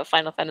nothing but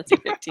Final Fantasy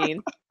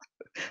 15.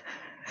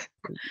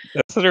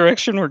 That's the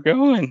direction we're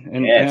going.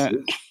 And yes.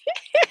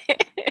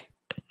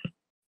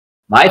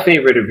 My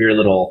favorite of your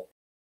little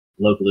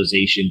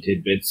localization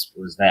tidbits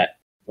was that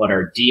what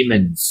are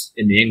demons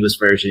in the English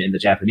version, in the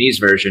Japanese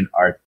version,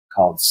 are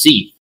called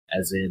Seath,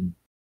 as in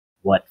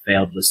what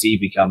failed Lassie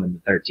become in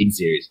the 13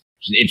 series.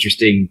 Which is an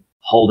interesting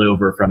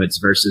holdover from its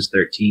Versus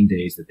 13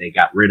 days that they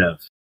got rid of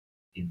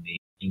in the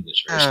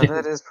English version.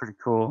 That is pretty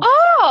cool.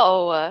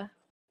 Oh!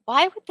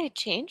 Why would they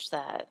change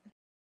that?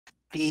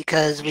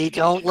 Because we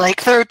don't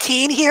like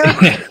 13 here?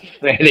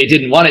 They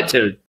didn't want it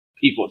to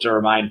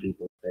remind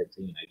people of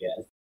 13, I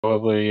guess.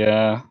 Probably,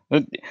 yeah.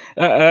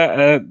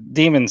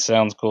 Demon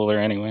sounds cooler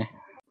anyway.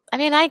 I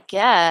mean, I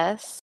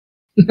guess.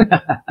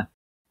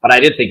 But I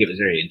did think it was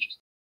very interesting.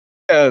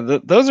 Yeah,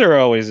 those are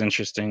always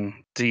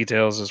interesting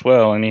details as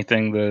well.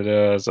 Anything that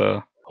is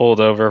a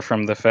holdover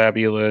from the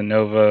Fabula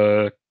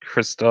Nova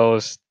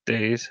Crystallis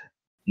days.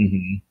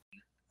 Mm-hmm.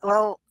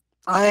 Well,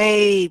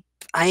 I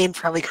am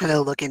probably going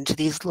to look into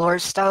these lore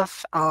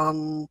stuff.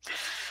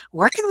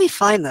 Where can we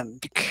find them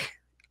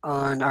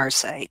on our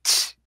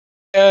site?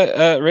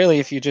 Really,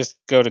 if you just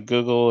go to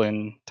Google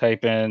and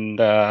type in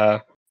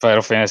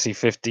Final Fantasy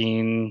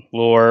 15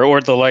 lore,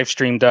 or the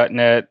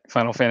Lifestream.net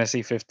Final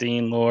Fantasy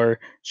 15 lore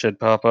should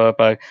pop up.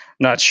 I'm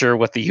not sure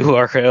what the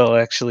URL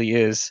actually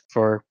is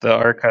for the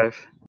archive.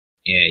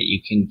 Yeah,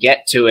 you can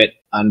get to it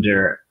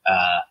under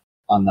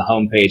on the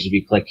homepage if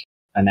you click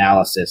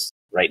analysis.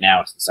 Right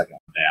now, it's the second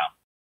one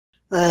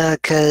down.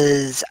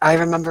 Because I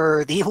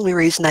remember the only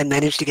reason I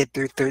managed to get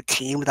through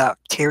 13 without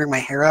tearing my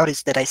hair out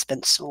is that I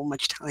spent so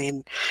much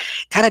time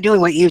kind of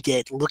doing what you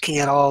did, looking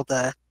at all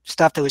the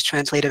stuff that was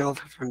translated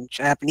over from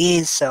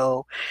Japanese,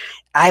 so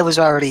I was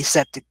already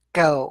set to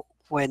go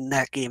when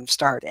that game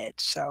started.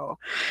 So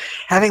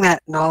having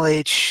that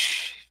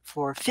knowledge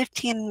for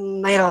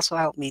 15 might also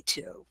help me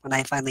too when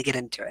I finally get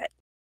into it.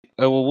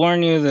 I will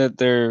warn you that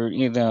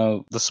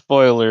the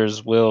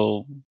spoilers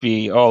will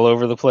be all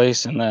over the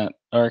place in that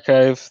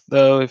archive,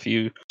 though, if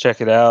you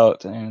check it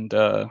out. And,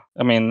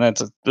 I mean,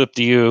 that's up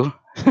to you.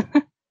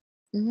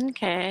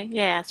 Okay,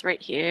 yeah, it's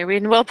right here.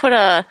 We'll put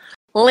a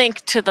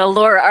link to the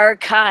lore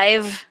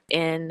archive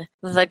in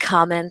the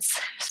comments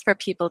for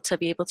people to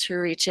be able to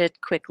reach it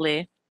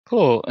quickly.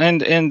 Cool.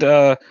 And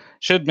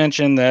should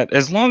mention that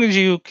as long as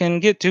you can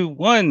get to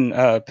one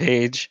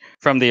page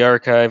from the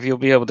archive, you'll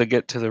be able to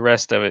get to the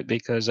rest of it,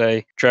 because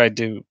I tried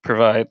to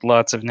provide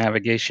lots of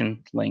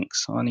navigation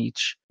links on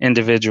each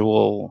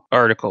individual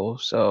article.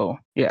 So,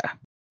 yeah.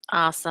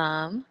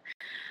 Awesome.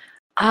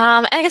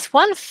 I guess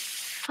one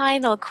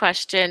final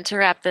question to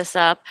wrap this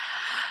up.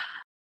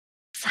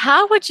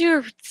 How would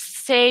you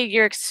say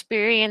your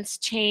experience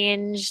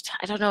changed?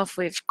 I don't know if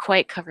we've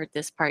quite covered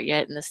this part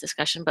yet in this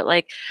discussion, but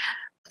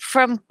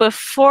from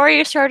before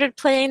you started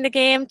playing the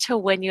game to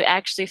when you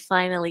actually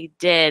finally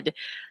did,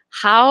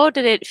 how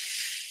did it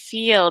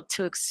feel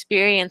to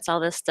experience all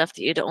this stuff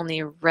that you'd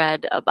only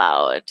read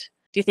about?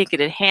 Do you think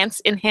it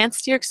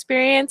enhanced your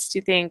experience?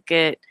 Do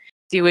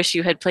you wish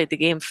you had played the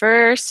game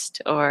first,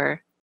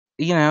 or?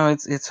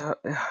 It's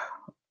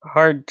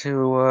hard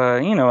to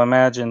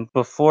imagine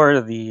before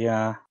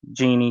the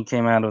genie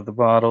came out of the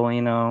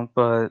bottle,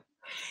 but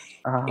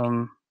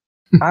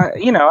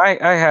I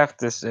have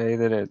to say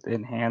that it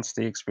enhanced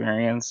the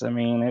experience. I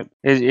mean,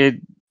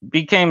 it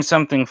became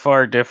something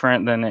far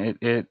different than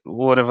it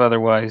would have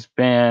otherwise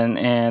been,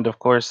 and of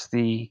course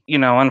the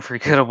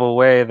unforgettable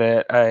way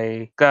that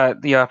I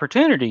got the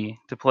opportunity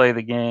to play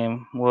the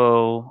game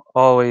will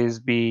always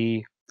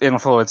be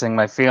influencing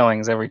my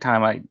feelings every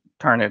time I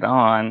turn it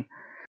on.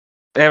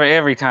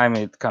 Every time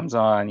it comes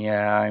on,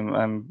 yeah,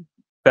 I'm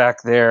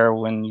back there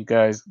when you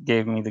guys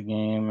gave me the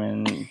game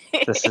and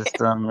the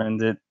system,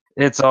 and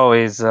it's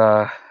always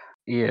my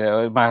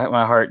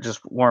heart just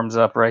warms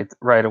up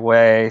right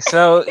away.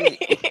 So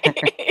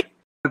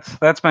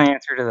that's my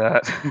answer to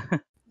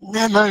that.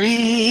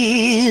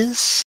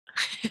 Memories.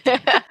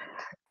 If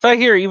I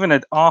hear even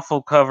an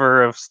awful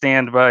cover of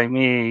 "Stand By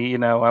Me,"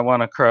 I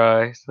want to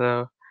cry.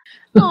 So.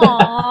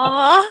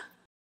 Aww.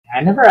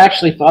 I never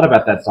actually thought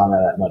about that song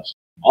that much.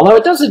 Although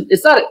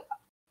it's not.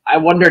 I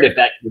wondered if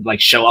that would like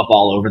show up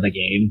all over the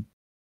game,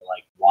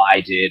 like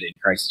why did in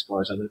Crisis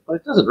Core or something, but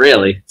it doesn't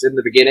really. It's in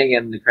the beginning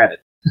and the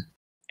credits.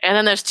 And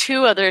then there's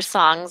 2 other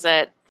songs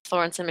that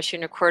Florence and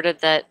Machine recorded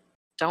that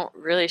don't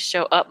really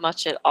show up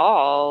much at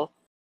all.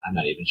 I'm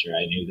not even sure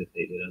I knew that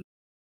they did.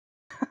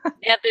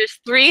 Yeah, there's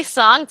 3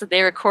 songs that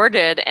they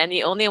recorded, and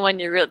the only one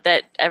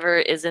that ever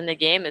is in the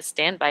game is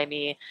Stand By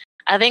Me.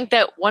 I think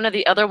that one of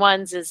the other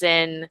ones is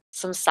in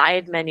some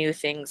side menu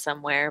thing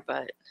somewhere,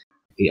 but...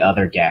 The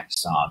other GAC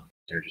song,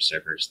 Dirge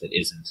Servers, that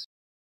isn't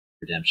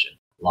Redemption,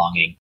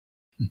 Longing.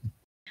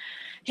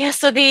 Yeah,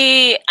 so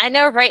I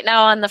know right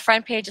now on the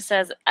front page it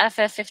says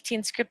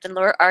FF15 script and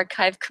lore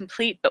archive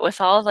complete, but with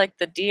all like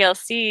the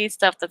DLC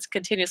stuff that's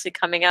continuously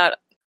coming out,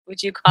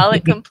 would you call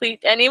it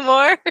complete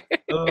anymore?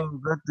 Oh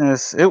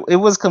goodness, it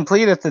was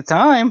complete at the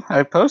time.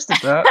 I posted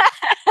that.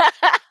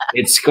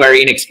 It's Square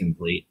Enix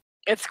complete.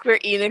 It's Square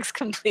Enix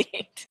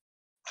complete.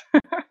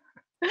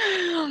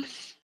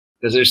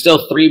 Because there's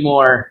still 3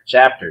 more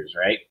chapters,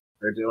 right?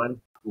 They're doing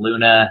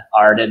Luna,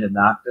 Arden, and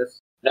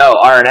Noctis. No,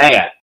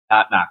 Aranea,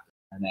 not Noctis.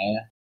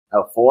 Aranea.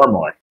 Oh, 4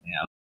 more.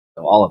 Yeah,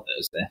 so all of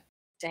those then.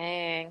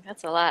 Dang,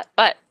 that's a lot.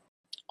 But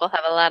we'll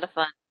have a lot of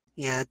fun.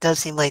 Yeah, it does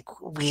seem like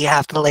we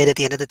have the light at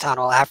the end of the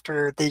tunnel.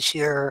 After this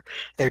year,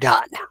 they're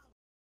done.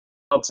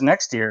 Well, it's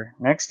next year.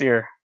 Next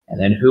year.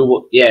 And then who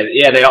will...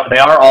 Yeah, they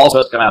are all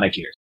supposed to come out next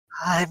year.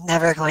 I'm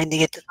never going to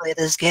get to play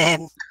this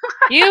game.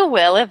 You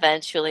will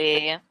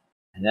eventually.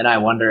 And then I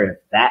wonder if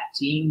that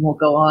team will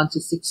go on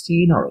to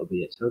 16 or it will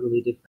be a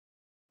totally different...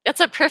 It's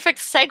a perfect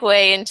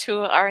segue into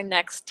our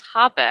next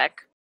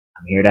topic.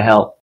 I'm here to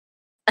help.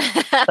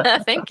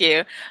 Thank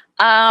you.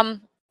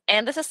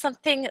 And this is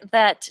something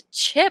that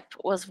Chip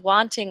was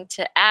wanting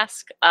to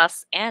ask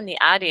us and the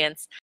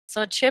audience.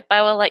 So, Chip,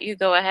 I will let you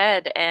go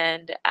ahead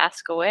and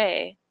ask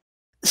away.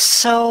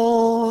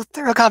 So,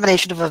 through a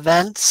combination of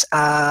events,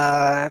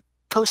 Postmodern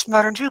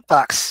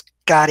Jukebox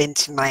got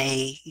into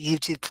my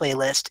YouTube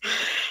playlist,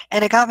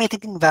 and it got me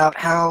thinking about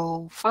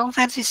how Final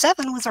Fantasy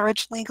VII was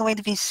originally going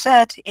to be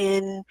set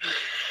in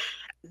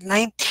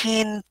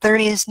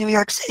 1930s New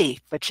York City,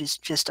 which is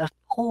just a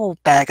whole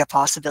bag of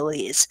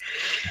possibilities.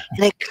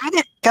 And it kind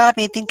of got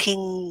me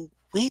thinking,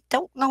 we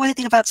don't know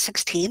anything about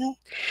 16.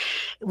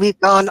 We've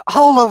gone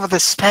all over the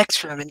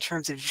spectrum in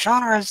terms of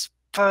genres,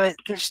 but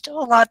there's still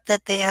a lot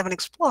that they haven't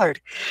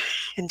explored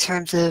in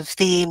terms of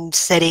themes,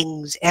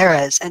 settings,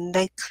 eras. And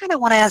I kind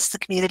of want to ask the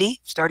community,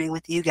 starting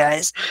with you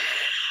guys,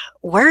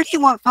 where do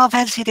you want Final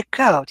Fantasy to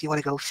go? Do you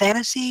want to go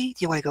fantasy? Do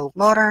you want to go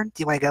modern?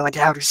 Do you want to go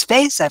into outer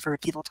space? I've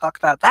heard people talk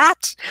about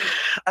that.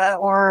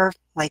 Or,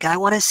 like, I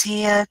want to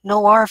see a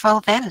noir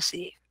Final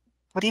Fantasy.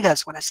 What do you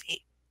guys want to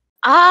see?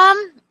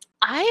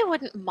 I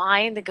wouldn't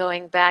mind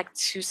going back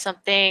to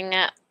something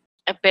a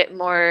bit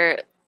more,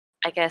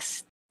 I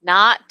guess,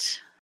 not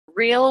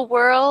real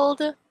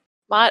world.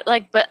 But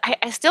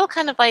I still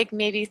kind of like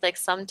maybe like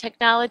some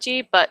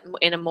technology, but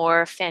in a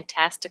more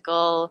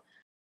fantastical,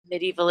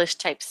 medievalish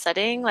type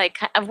setting, like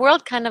a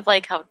world kind of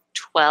like how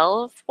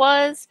 12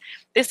 was.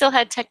 They still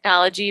had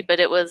technology, but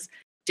it was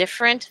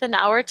different than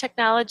our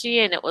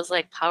technology, and it was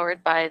like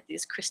powered by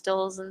these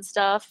crystals and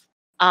stuff.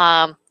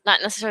 Not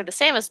necessarily the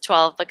same as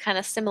 12, but kind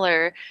of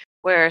similar,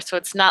 so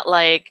it's not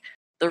like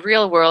the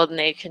real world and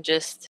they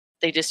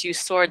just use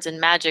swords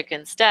and magic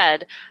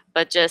instead,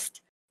 but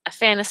just a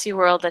fantasy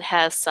world that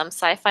has some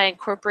sci-fi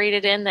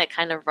incorporated in that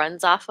kind of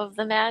runs off of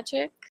the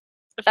magic,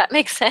 if that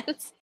makes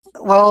sense.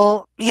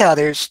 Well, yeah,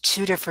 there's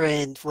 2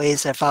 different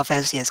ways that Final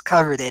Fantasy has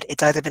covered it.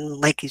 It's either been,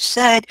 like you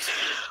said,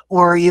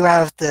 or you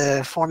have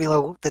the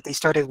formula that they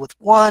started with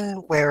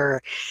 1,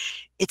 where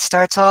it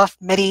starts off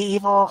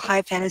medieval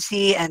high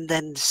fantasy, and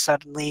then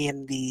suddenly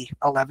in the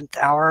 11th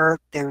hour,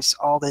 there's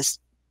all this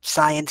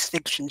science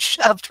fiction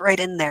shoved right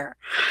in there.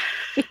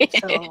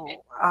 So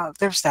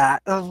there's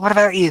that. What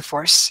about you,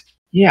 Force?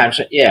 Yeah,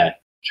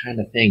 trying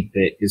to think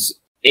that is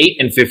 8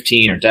 and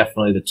 15 are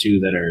definitely the 2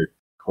 that are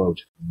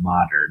quote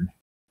modern,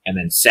 and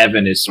then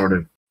 7 is sort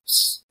of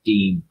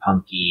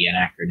steampunky,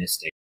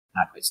 anachronistic,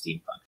 not quite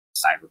steampunk,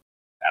 cyberpunk.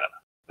 I don't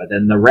know, but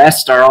then the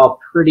rest are all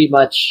pretty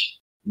much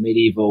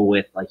medieval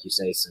with, like you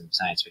say, some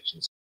science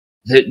fiction.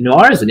 The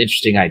noir is an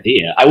interesting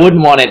idea. I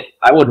wouldn't want it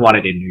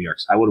in New York.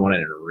 I wouldn't want it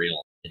in a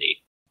real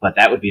city, but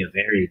that would be a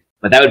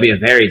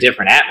very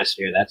different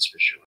atmosphere. That's for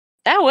sure.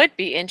 That would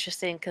be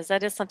interesting, because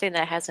that is something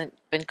that hasn't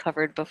been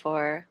covered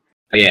before.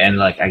 But yeah, and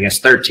like I guess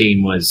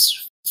 13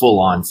 was full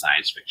on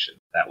science fiction.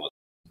 That wasn't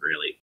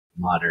really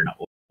modern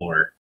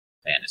or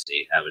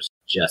fantasy. That was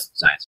just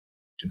science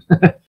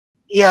fiction.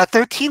 Yeah,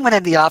 13 went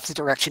in the opposite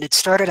direction. It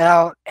started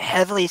out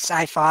heavily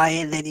sci-fi,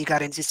 and then you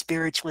got into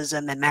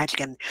spiritualism and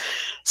magic, and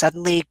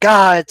suddenly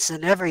gods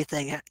and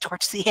everything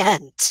towards the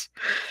end.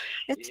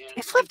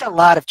 It flipped a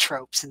lot of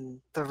tropes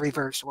in the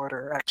reverse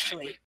order,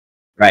 actually.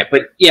 Right,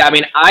 but yeah, I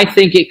mean, I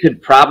think it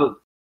could probably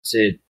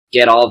to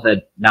get all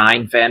the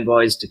 9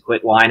 fanboys to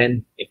quit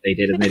whining if they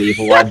did a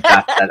medieval one.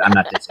 I'm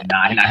not dissing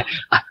 9.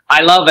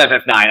 I love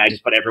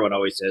FF9. But everyone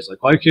always says,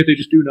 like, why can't they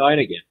just do 9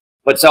 again?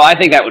 But so I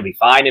think that would be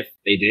fine if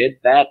they did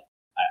that.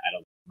 I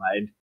don't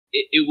mind.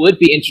 It would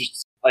be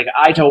like,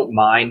 I don't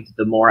mind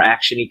the more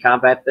action-y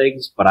combat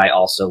things, but I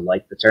also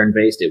like the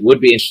turn-based. It would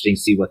be interesting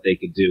to see what they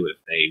could do if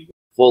they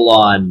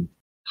full-on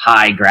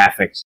high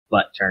graphics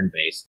but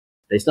turn-based.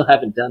 They still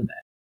haven't done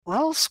that.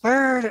 Well,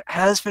 Square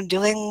has been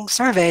doing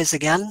surveys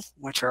again,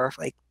 which are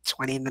like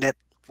 20-minute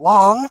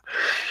long,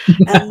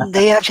 and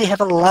they actually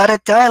have a lot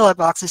of dialogue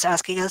boxes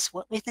asking us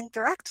what we think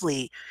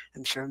directly.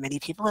 I'm sure many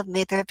people have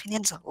made their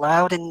opinions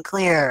loud and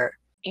clear.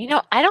 You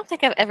know, I don't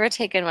think I've ever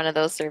taken one of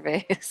those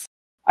surveys.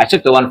 I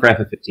took the one for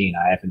FF15.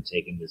 I haven't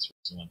taken this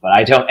one, but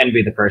I don't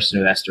envy the person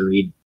who has to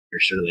read.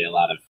 There's surely a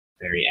lot of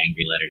very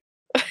angry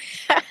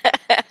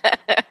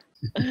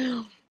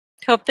letters.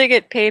 Hope they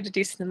get paid a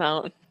decent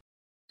amount.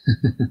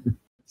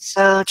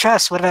 So,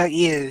 Tress, what about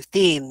you?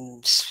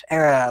 Themes,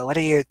 era, what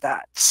are your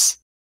thoughts?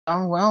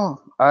 Oh,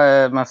 well,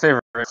 my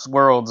favorite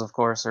worlds, of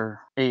course, are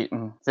 8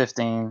 and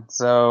 15,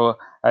 so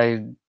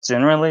I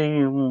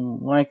generally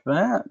like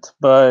that,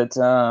 but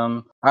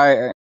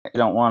I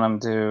don't want them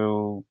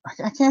to...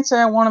 I can't say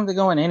I want them to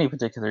go in any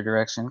particular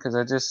direction, because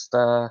I just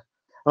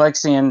like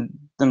seeing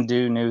them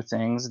do new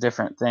things,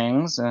 different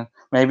things, and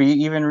maybe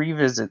even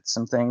revisit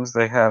some things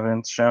they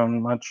haven't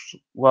shown much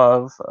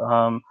love,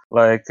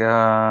 like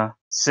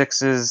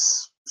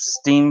 6's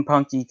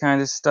steampunky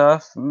kind of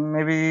stuff.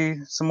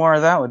 Maybe some more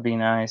of that would be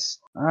nice.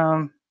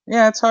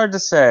 Yeah, it's hard to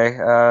say.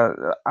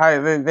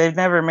 They've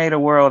never made a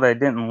world I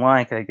didn't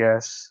like, I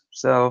guess.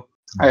 So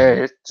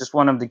I just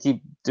want them to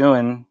keep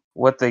doing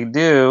what they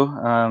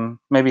do.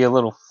 Maybe a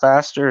little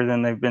faster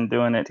than they've been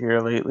doing it here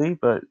lately,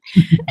 but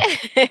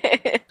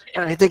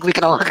I think we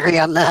can all agree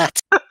on that.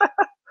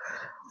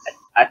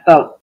 I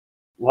thought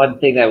one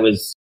thing that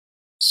was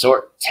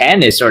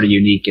 10 is sort of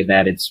unique in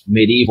that it's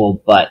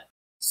medieval, but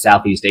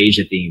Southeast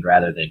Asia themed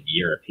rather than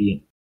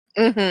European.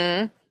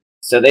 Mm-hmm.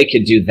 So they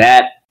could do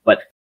that, but,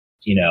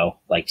 you know,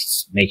 like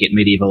make it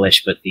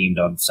medievalish but themed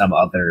on some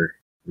other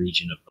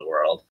region of the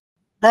world.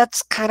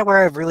 That's kind of where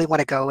I really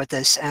want to go with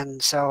this,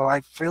 and so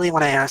I really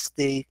want to ask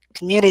the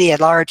community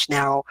at large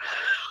now,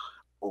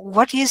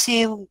 what do you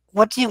see,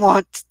 what do you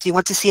want? Do you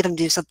want to see them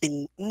do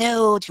something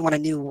new? Do you want a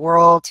new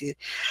world to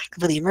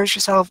completely immerse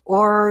yourself,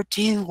 or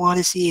do you want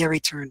to see a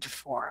return to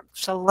form?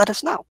 So let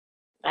us know.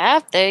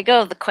 Ah, there you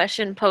go. The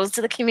question posed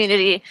to the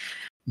community.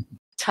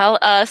 Tell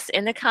us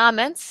in the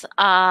comments,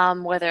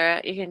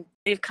 whether you can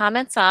leave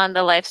comments on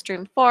the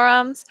Lifestream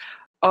forums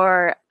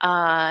or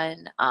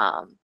on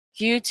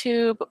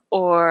YouTube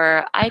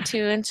or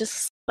iTunes.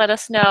 Just let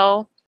us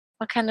know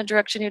what kind of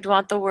direction you'd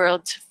want the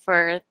world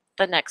for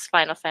the next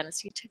Final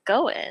Fantasy to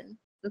go in.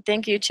 And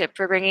thank you, Chip,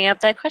 for bringing up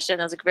that question.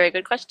 That was a very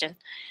good question.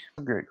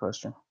 Great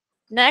question.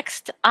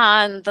 Next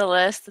on the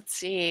list,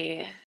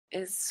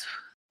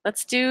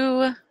 let's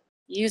do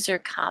user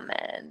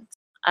comments.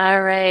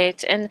 All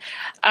right, and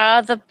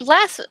the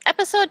last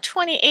episode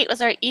 28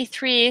 was our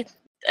E3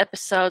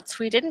 episode, so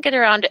we didn't get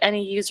around to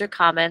any user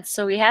comments.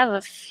 So we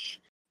have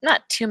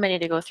not too many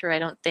to go through, I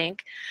don't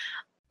think.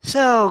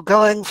 So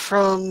going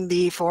from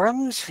the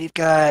forums, we've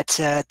got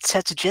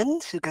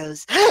Tetsujin, who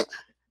goes,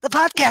 "The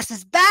podcast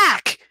is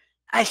back!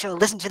 I shall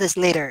listen to this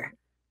later."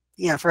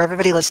 Yeah, for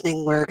everybody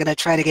listening, we're going to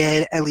try to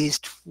get at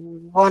least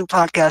one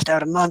podcast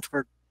out a month.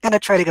 We're going to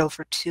try to go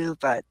for 2,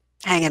 but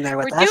hang in there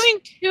with us. We're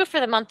doing 2 for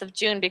the month of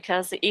June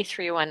because the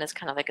E3 one is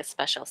kind of like a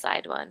special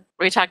side one.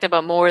 We talked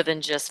about more than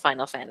just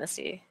Final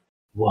Fantasy.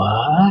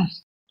 What?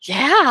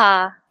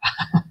 Yeah.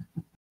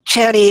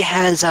 Channy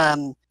has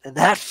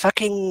that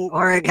fucking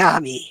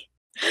origami.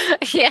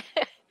 Yeah.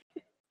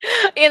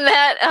 In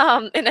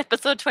that in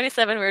episode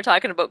 27 we were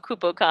talking about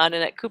KupoCon, and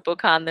at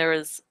KupoCon there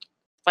was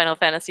Final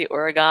Fantasy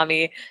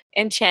origami,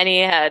 and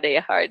Channy had a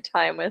hard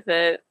time with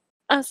it.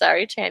 I'm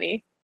sorry,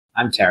 Channy.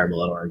 I'm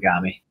terrible at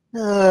origami.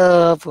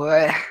 Oh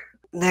boy.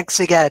 Next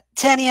we got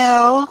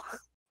Tennyo.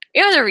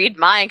 You have to read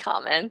my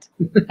comment.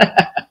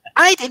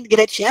 I didn't get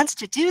a chance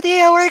to do the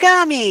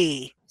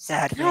origami.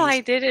 Sad No, face.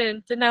 I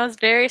didn't, and I was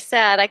very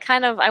sad.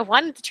 I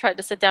wanted to try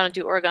to sit down and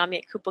do origami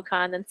at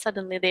KupoCon, and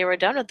suddenly they were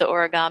done with the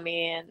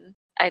origami, and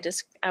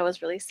I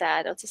was really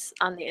sad. I was just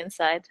on the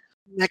inside.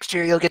 Next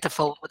year you'll get to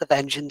fold with a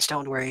vengeance,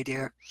 don't worry,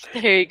 dear.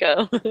 There you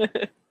go.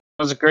 That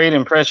was a great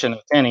impression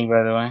of Kenny,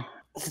 by the way.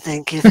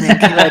 Thank you,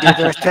 thank you. I do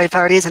birthday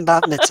parties and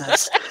bat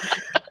mitzvahs.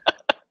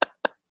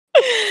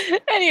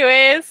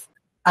 Anyways.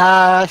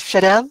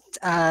 Shadam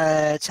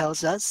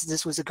tells us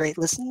this was a great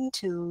listen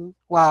to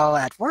while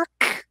at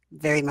work.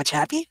 Very much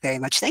happy, very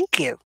much thank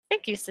you.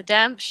 Thank you,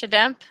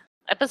 Shadamp.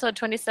 Episode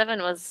 27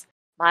 was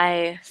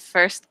my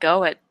first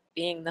go at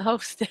being the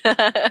host.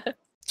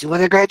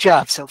 Doing a great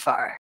job so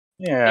far.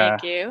 Yeah.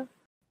 Thank you.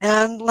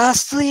 And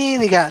lastly,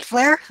 we got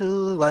Flair,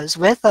 who was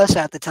with us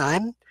at the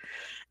time.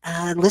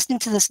 Listening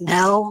to this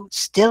now,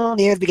 still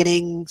near the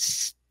beginning,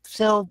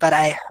 but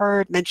I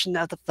heard mention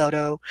of the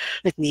photo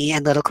with me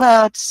and Little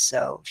Cloud,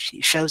 so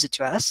she shows it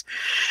to us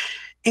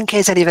in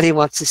case anybody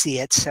wants to see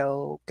it.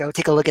 So go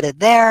take a look at it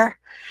there.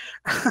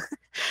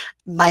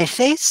 My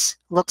face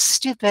looks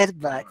stupid,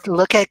 but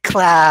look at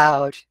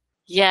Cloud.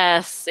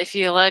 Yes, if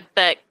you look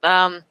back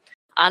on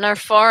on our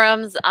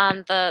forums,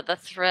 on the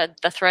thread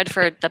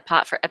for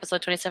for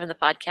episode 27 of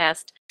the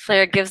podcast,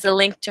 Claire gives a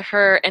link to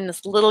her and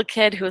this little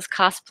kid who was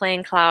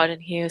cosplaying Cloud,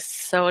 and he was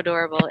so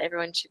adorable.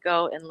 Everyone should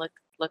go and look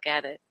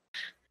at it.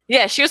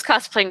 Yeah, she was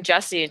cosplaying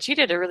Jessie, and she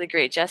did a really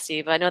great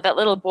Jessie. But I know that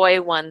little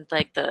boy won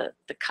like the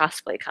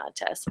cosplay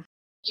contest.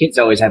 Kids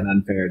always have an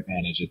unfair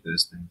advantage at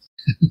those things.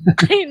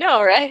 I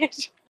know,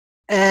 right?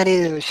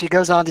 Anywho, she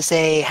goes on to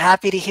say,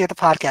 happy to hear the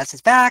podcast is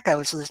back. I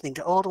was listening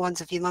to old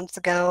ones a few months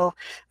ago.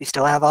 We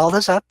still have all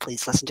those up.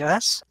 Please listen to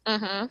us.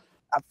 Mm-hmm.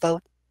 Upvote,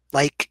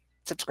 like,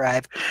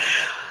 subscribe.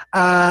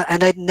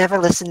 And I'd never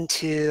listened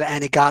to,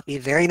 and it got me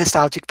very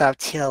nostalgic about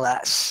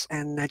TLS.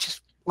 And I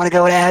just want to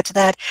go and add to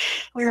that.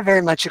 We're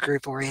very much a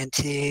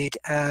group-oriented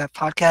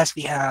podcast.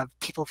 We have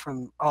people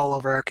from all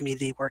over our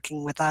community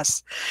working with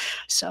us.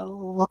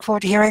 So look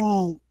forward to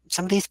hearing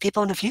some of these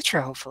people in the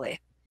future,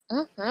 hopefully.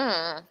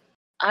 Mm-hmm.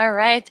 All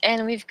right,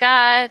 and we've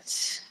got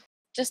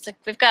just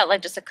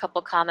a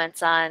couple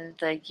comments on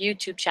the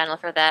YouTube channel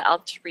for that. I'll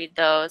just read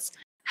those.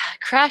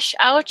 Crash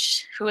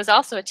Ouch, who is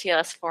also a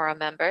TLS forum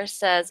member,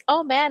 says,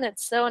 "Oh man,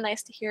 it's so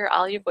nice to hear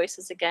all your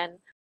voices again.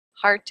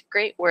 Heart,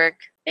 great work.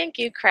 Thank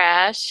you,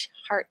 Crash.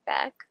 Heart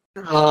back."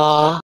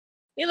 Aww.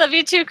 We love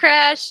you too,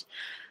 Crash.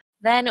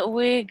 Then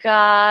we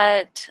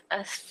got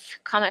a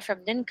comment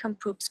from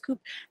Nincompoop Scoop.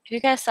 Have you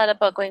guys thought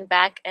about going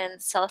back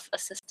and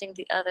self-assisting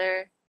the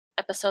other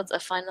episodes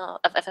of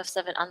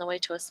FF7 on the way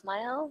to a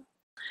smile?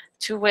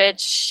 To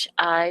which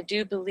I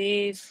do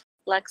believe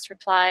Lex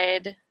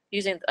replied,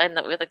 the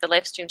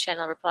Lifestream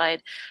channel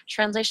replied,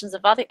 translations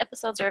of all the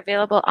episodes are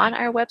available on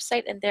our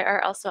website, and there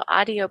are also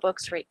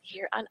audiobooks right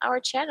here on our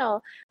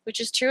channel, which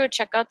is true.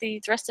 Check out the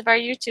rest of our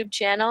YouTube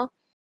channel.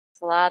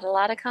 It's a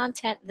lot of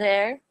content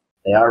there.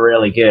 They are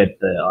really good,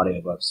 the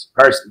audiobooks.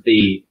 First,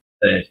 the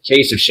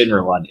Case of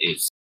Shinra one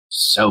is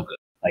so good.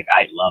 Like,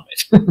 I love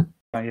it.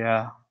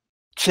 Yeah.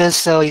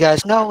 Just so you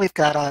guys know, we've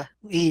got a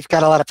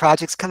lot of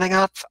projects coming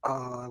up.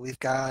 We've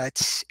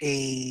got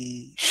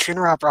a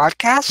Shinra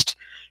broadcast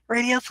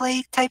radio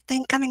play type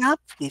thing coming up.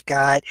 We've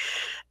got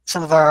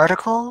some of our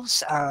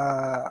articles,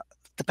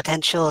 the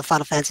potential of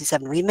Final Fantasy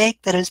VII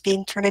Remake that is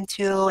being turned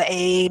into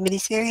a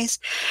miniseries.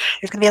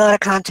 There's going to be a lot of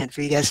content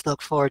for you guys to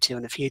look forward to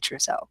in the future,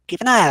 so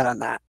keep an eye out on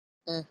that.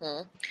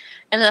 Mm-hmm.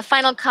 And the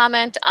final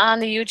comment on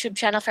the YouTube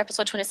channel for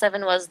episode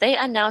 27 was, they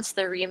announced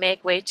the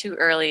remake way too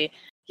early.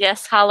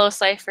 Yes, Hollow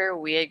Cypher,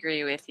 we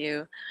agree with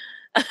you.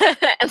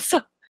 and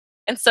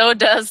so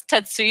does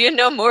Tetsuya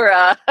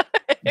Nomura.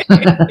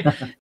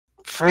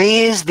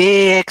 Please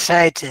be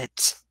excited.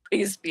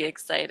 Please be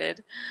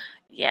excited.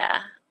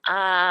 Yeah.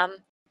 All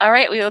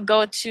right, we will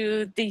go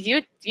to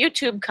the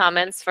YouTube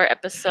comments for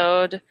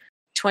episode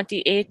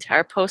 28,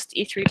 our post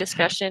E3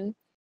 discussion.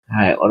 All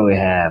right, what do we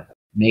have?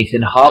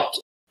 Nathan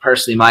Haupt.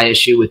 Personally, my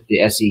issue with the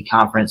SE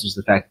conference was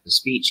the fact that the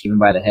speech given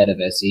by the head of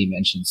SE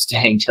mentioned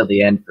staying till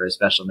the end for a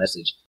special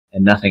message,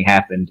 and nothing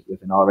happened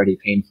with an already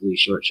painfully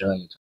short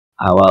showing.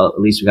 Well, at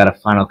least we got a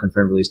final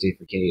confirmed release date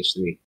for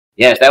KH3.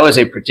 Yes, that was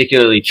a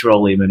particularly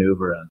trolly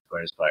maneuver on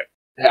Square's part.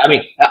 I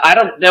mean, I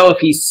don't know if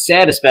he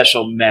said a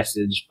special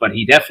message, but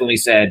he definitely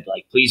said,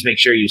 like, please make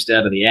sure you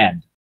stay to the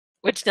end.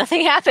 Which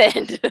nothing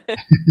happened.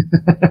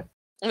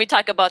 We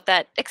talk about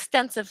that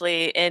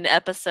extensively in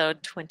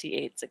episode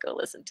 28, so go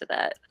listen to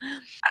that.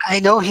 I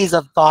know he's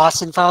a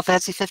boss in Final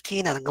Fantasy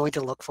 15, and I'm going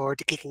to look forward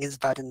to kicking his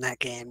butt in that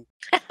game.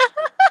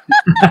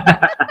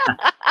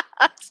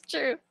 That's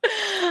true.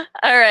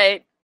 All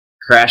right.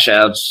 Crash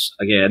Outs,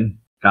 again,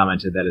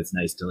 commented that it's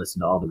nice to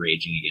listen to all the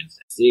raging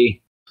against SC.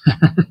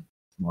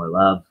 More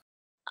love.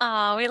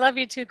 Oh, we love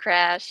you too,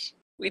 Crash.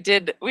 We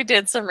did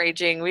some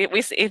raging.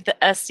 We saved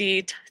the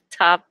SC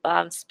top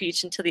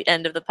speech until the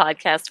end of the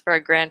podcast for our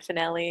grand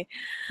finale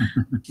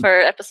for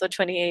episode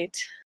 28.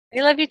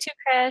 We love you too,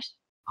 Crash.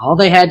 All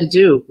they had to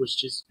do was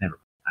just never.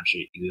 I'm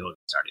sure you already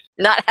started.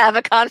 Not have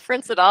a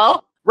conference at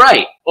all.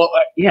 Right. Well,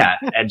 yeah,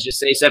 and just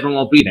say Seven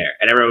won't be there,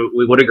 and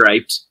we would have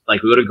griped,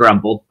 like we would have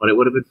grumbled, but it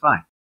would have been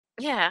fine.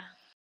 Yeah.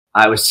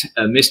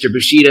 Mr.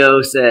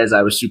 Bushido says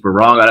I was super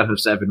wrong on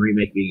FF7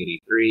 Remake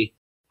being at E3.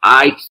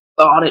 I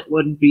thought it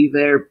wouldn't be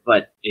there,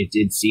 but it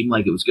did seem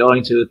like it was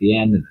going to at the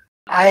end.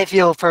 I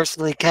feel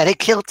personally kind of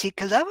guilty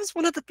because I was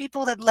one of the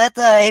people that led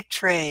the hype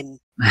train.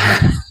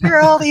 Here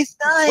are all these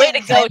times. Way to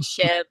go,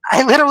 Chip.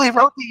 I literally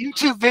wrote the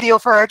YouTube video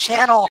for our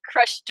channel.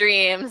 Crushed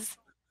dreams.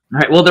 All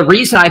right. Well, the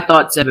reason I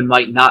thought 7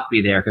 might not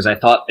be there because I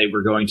thought they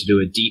were going to do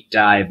a deep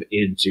dive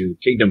into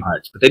Kingdom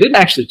Hearts, but they didn't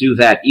actually do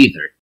that either.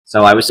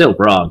 So I was still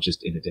wrong,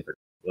 just in a different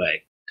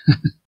way.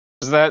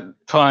 Is that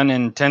pun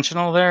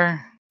intentional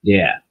there?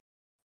 Yeah.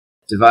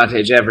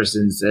 Devontae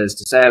Jefferson says,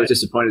 to say I was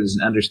disappointed is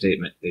an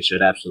understatement. They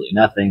showed absolutely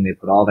nothing. They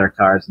put all their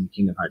cards in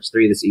Kingdom Hearts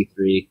 3 this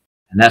E3,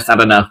 and that's not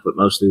enough, but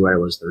mostly where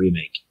was the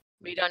remake?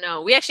 We don't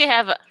know. We actually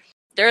have,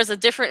 there's a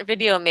different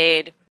video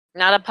made,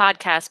 not a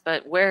podcast,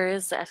 but where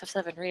is the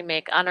FF7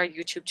 remake on our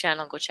YouTube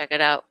channel? Go check it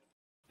out.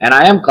 And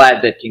I am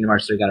glad that Kingdom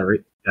Hearts 3 got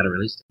a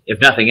release.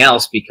 If nothing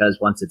else, because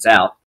once it's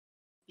out.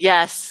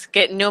 Yes,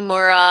 get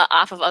Nomura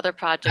off of other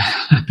projects,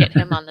 get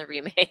him on the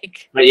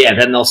remake. But yeah,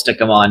 then they'll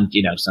stick him on,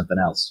 something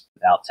else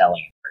without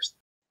telling him first.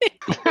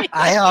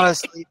 I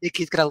honestly think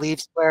he's going to leave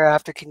Square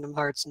after Kingdom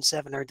Hearts and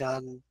 7 are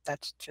done.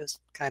 That's just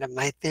kind of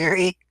my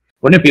theory.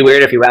 Wouldn't it be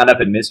weird if he wound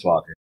up in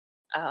Mistwalker?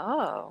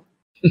 Oh.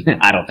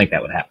 I don't think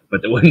that would happen,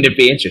 but wouldn't it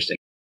be interesting?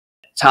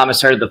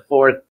 Thomas heard the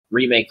 4th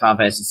remake Final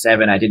Fantasy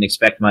 7. I didn't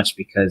expect much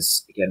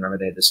because, again, remember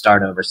they had to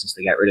start over since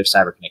they got rid of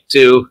CyberConnect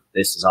 2.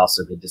 This has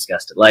also been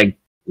discussed at length.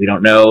 We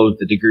don't know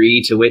the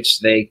degree to which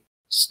they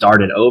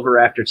started over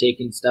after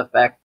taking stuff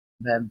back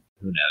from them.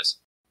 Who knows?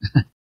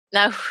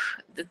 Now,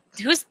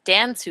 who's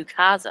Dan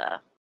Tsukasa?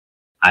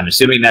 I'm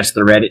assuming that's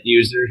the Reddit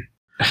user.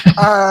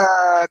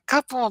 A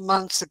couple of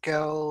months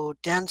ago,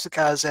 Dan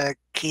Tsukasa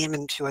came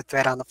into a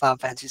thread on the Final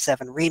Fantasy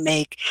VII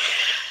remake,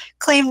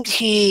 claimed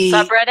he...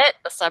 Subreddit?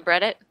 The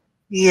subreddit?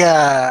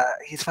 Yeah,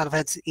 he's Final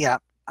Fantasy... Yeah.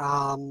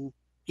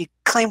 He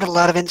claimed a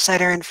lot of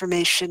insider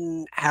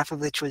information, half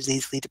of which was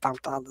easily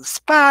debunked on the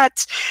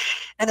spot,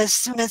 and as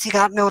soon as he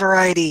got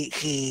notoriety,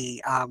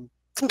 he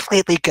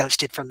completely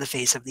ghosted from the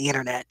face of the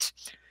internet.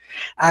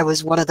 I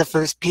was one of the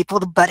first people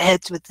to butt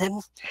heads with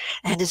him,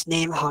 and his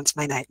name haunts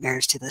my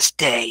nightmares to this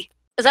day.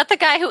 Is that the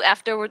guy who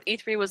afterward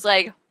E3 was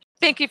like,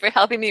 thank you for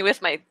helping me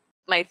with my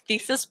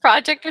thesis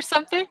project or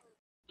something?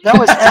 That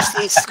was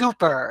S.E.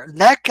 Scooper.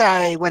 That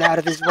guy went out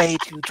of his way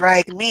to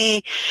drag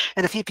me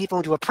and a few people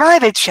into a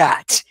private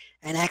chat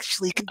and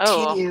actually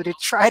continue to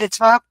try to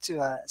talk to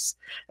us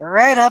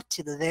right up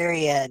to the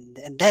very end.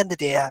 And then the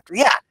day after,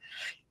 yeah,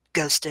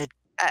 ghosted.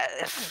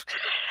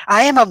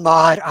 I am a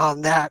mod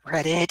on that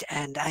Reddit,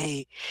 and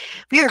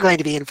we are going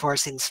to be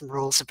enforcing some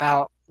rules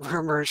about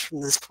rumors from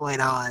this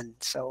point on.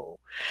 So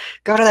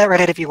go to that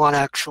Reddit if you want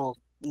actual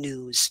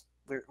news.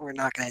 We're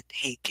not going to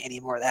take any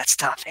more of that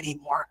stuff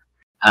anymore.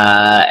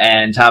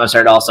 And Thomas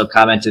Hart also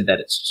commented that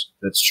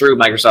it's true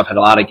Microsoft had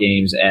a lot of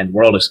games and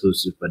world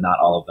exclusive, but not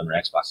all of them are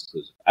Xbox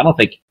exclusive. I don't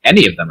think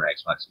any of them are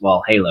Xbox.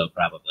 Well, Halo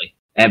probably.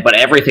 But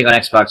everything on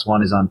Xbox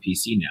One is on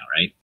PC now,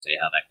 right? Say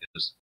how that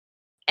goes.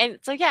 And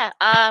so, yeah,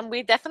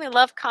 we definitely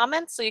love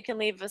comments. So you can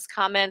leave us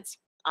comments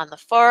on the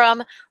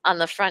forum, on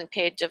the front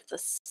page of the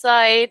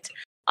site,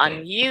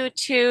 on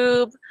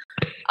YouTube,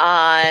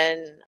 on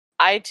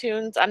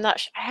iTunes. I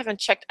haven't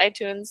checked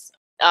iTunes.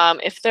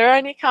 If there are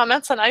any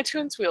comments on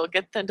iTunes, we'll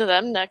get into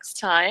them next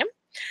time.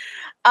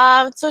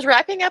 So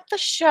wrapping up the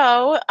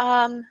show,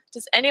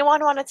 does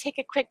anyone want to take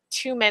a quick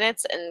 2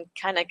 minutes and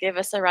kind of give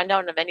us a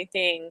rundown of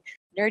anything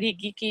nerdy,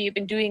 geeky you've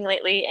been doing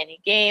lately? Any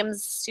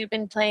games you've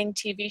been playing,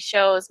 TV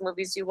shows,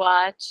 movies you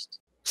watched?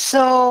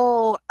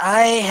 So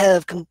I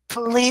have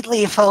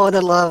completely fallen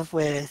in love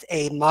with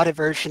a modded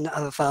version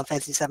of Final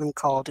Fantasy VII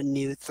called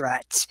New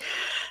Threat.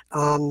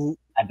 I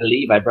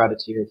believe I brought it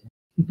to your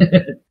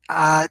attention.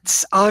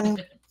 It's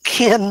on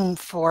Kim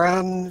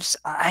forums.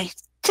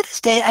 To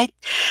this day,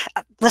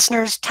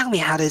 listeners, tell me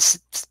how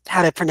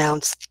to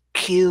pronounce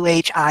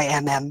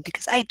QHIMM,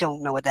 because I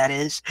don't know what that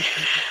is.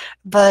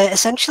 But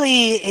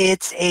essentially,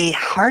 it's a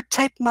hard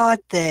type mod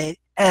that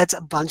adds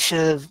a bunch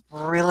of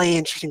really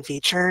interesting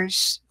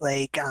features.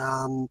 Like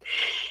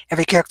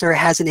every character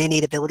has an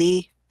innate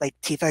ability. Like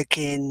Tifa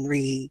can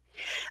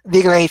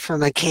revigorate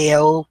from a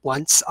KO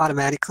once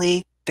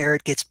automatically.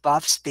 Barrett gets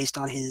buffs based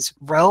on his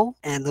row,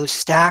 and those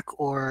stack,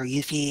 or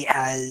Yuffie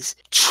has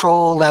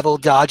troll-level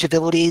dodge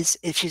abilities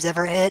if she's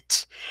ever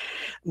hit.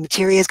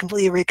 Materia is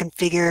completely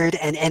reconfigured,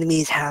 and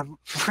enemies have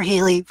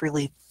really,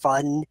 really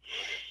fun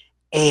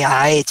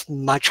AI. It's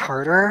much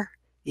harder.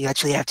 You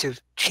actually have to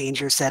change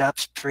your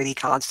setups pretty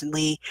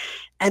constantly,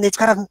 and it's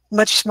got a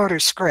much smarter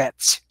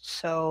script.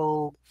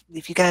 So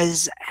if you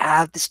guys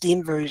have the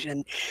Steam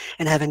version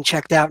and haven't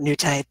checked out New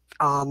Type,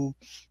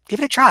 give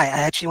it a try.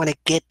 I actually want to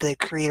get the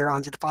creator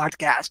onto the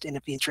podcast in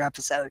a future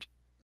episode.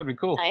 That'd be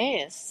cool.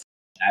 Nice.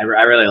 I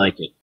really like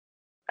it.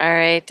 All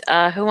right.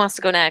 Who wants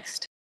to go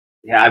next?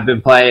 Yeah, I've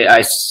been playing.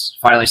 I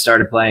finally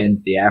started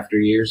playing the After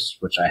Years,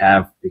 which I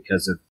have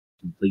because of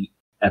complete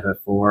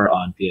FF4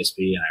 on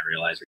PSP, and I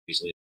realized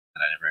recently that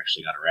I never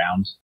actually got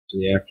around to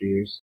the After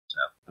Years. So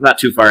I'm not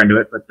too far into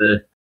it, but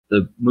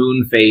the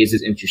moon phase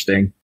is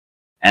interesting,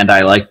 and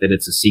I like that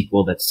it's a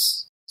sequel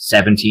that's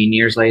 17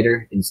 years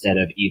later instead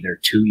of either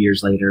 2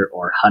 years later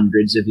or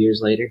hundreds of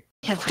years later.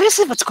 Yeah, what is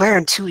it with Square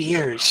in 2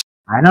 years?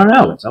 I don't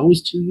know. It's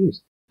always 2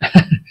 years.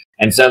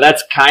 And so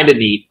that's kind of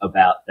neat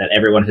about that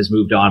everyone has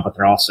moved on, but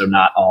they're also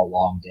not all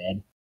long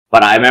dead.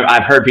 But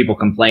I've heard people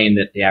complain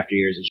that the After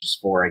Years is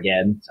just 4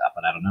 again, so,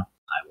 but I don't know.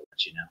 I will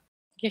let you know.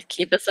 You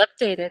keep us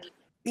updated.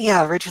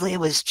 Yeah, originally it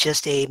was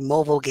just a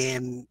mobile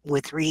game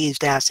with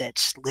reused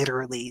assets,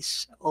 literally.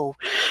 So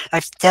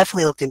I've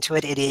definitely looked into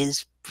it. It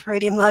is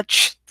pretty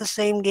much the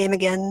same game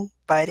again,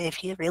 but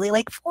if you really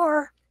like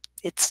 4,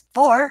 it's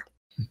 4.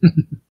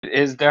 It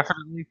is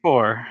definitely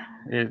 4.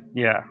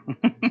 Yeah.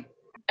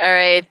 All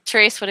right,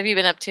 Trace, what have you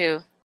been up to?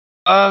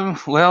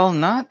 Well,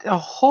 not a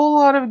whole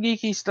lot of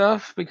geeky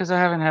stuff because I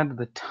haven't had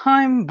the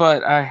time,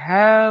 but I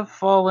have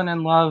fallen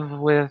in love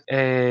with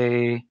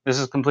this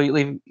is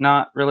completely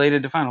not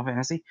related to Final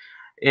Fantasy,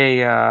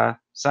 a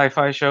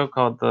sci-fi show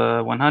called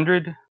The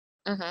 100.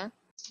 Mm-hmm.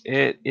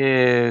 It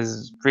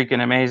is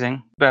freaking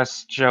amazing.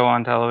 Best show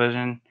on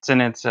television. It's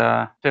in its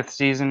 5th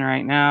season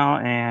right now,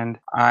 and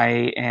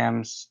I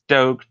am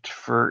stoked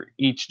for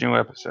each new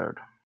episode.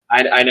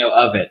 I know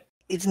of it.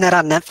 Isn't that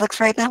on Netflix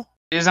right now?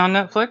 It is on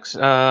Netflix,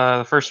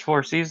 the first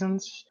 4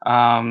 seasons.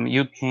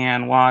 You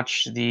can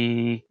watch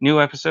the new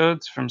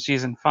episodes from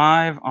season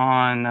 5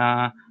 on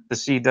the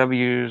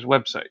CW's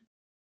website.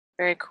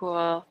 Very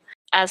cool.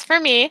 As for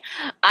me,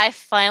 I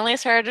finally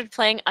started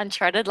playing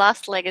Uncharted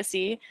Lost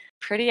Legacy.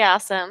 Pretty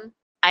awesome.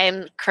 I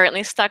am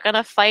currently stuck on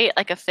a fight,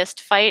 like a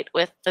fist fight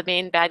with the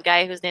main bad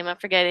guy whose name I'm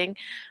forgetting,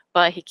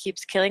 but he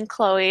keeps killing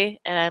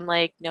Chloe, and I'm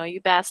like, no, you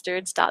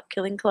bastard, stop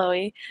killing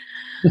Chloe.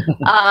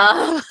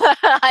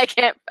 I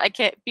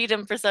can't beat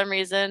him for some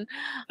reason.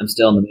 I'm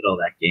still in the middle of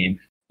that game.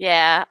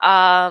 Yeah.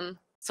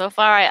 So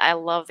far, I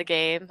love the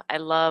game. I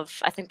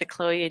think the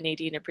Chloe and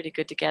Nadine are pretty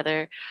good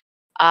together.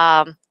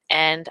 And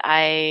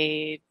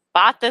I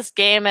bought this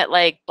game at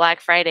like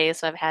Black Friday,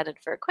 so I've had it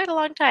for quite a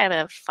long time,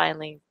 and I'm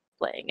finally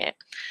playing it.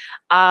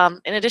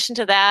 In addition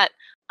to that,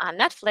 on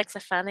Netflix, I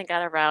finally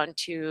got around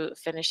to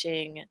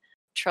finishing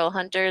Troll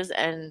Hunters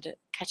and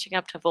catching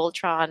up to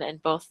Voltron,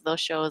 and both of those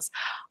shows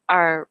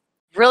are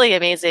really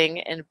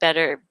amazing and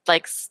better,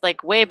 like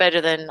way better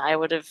than I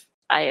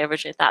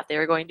originally thought they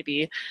were going to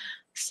be.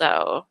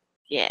 So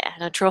yeah,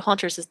 now Troll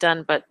Hunters is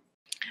done, but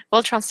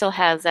Voltron still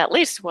has at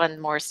least one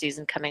more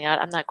season coming out.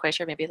 I'm not quite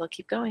sure. Maybe they'll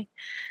keep going.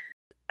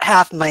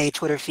 Half my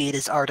Twitter feed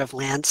is Art of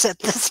Lance at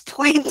this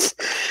point.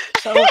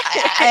 So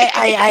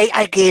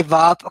I gave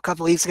up a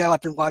couple weeks ago.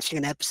 I've been watching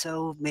an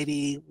episode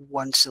maybe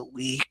once a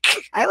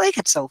week. I like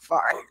it so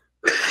far.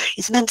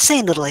 He's an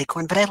insane little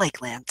acorn, but I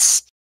like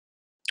Lance.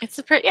 It's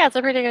a pretty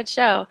good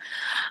show.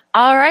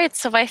 All right,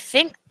 so I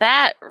think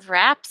that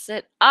wraps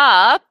it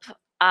up.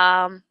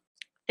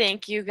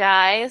 Thank you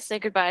guys. Say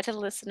goodbye to the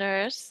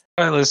listeners.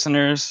 Bye,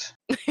 listeners.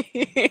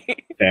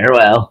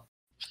 Farewell.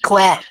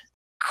 Quack.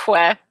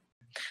 Quack.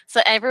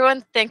 So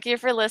everyone, thank you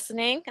for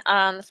listening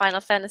on the Final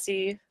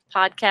Fantasy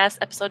Podcast,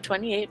 episode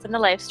 28 from the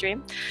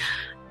Lifestream.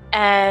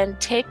 And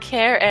take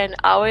care and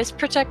always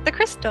protect the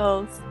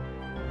crystals.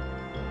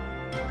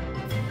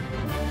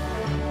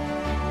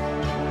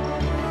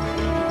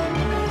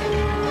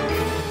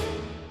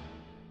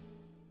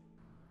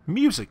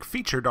 Music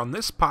featured on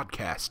this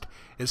podcast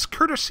is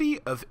courtesy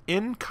of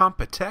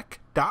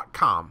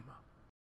Incompetech.com.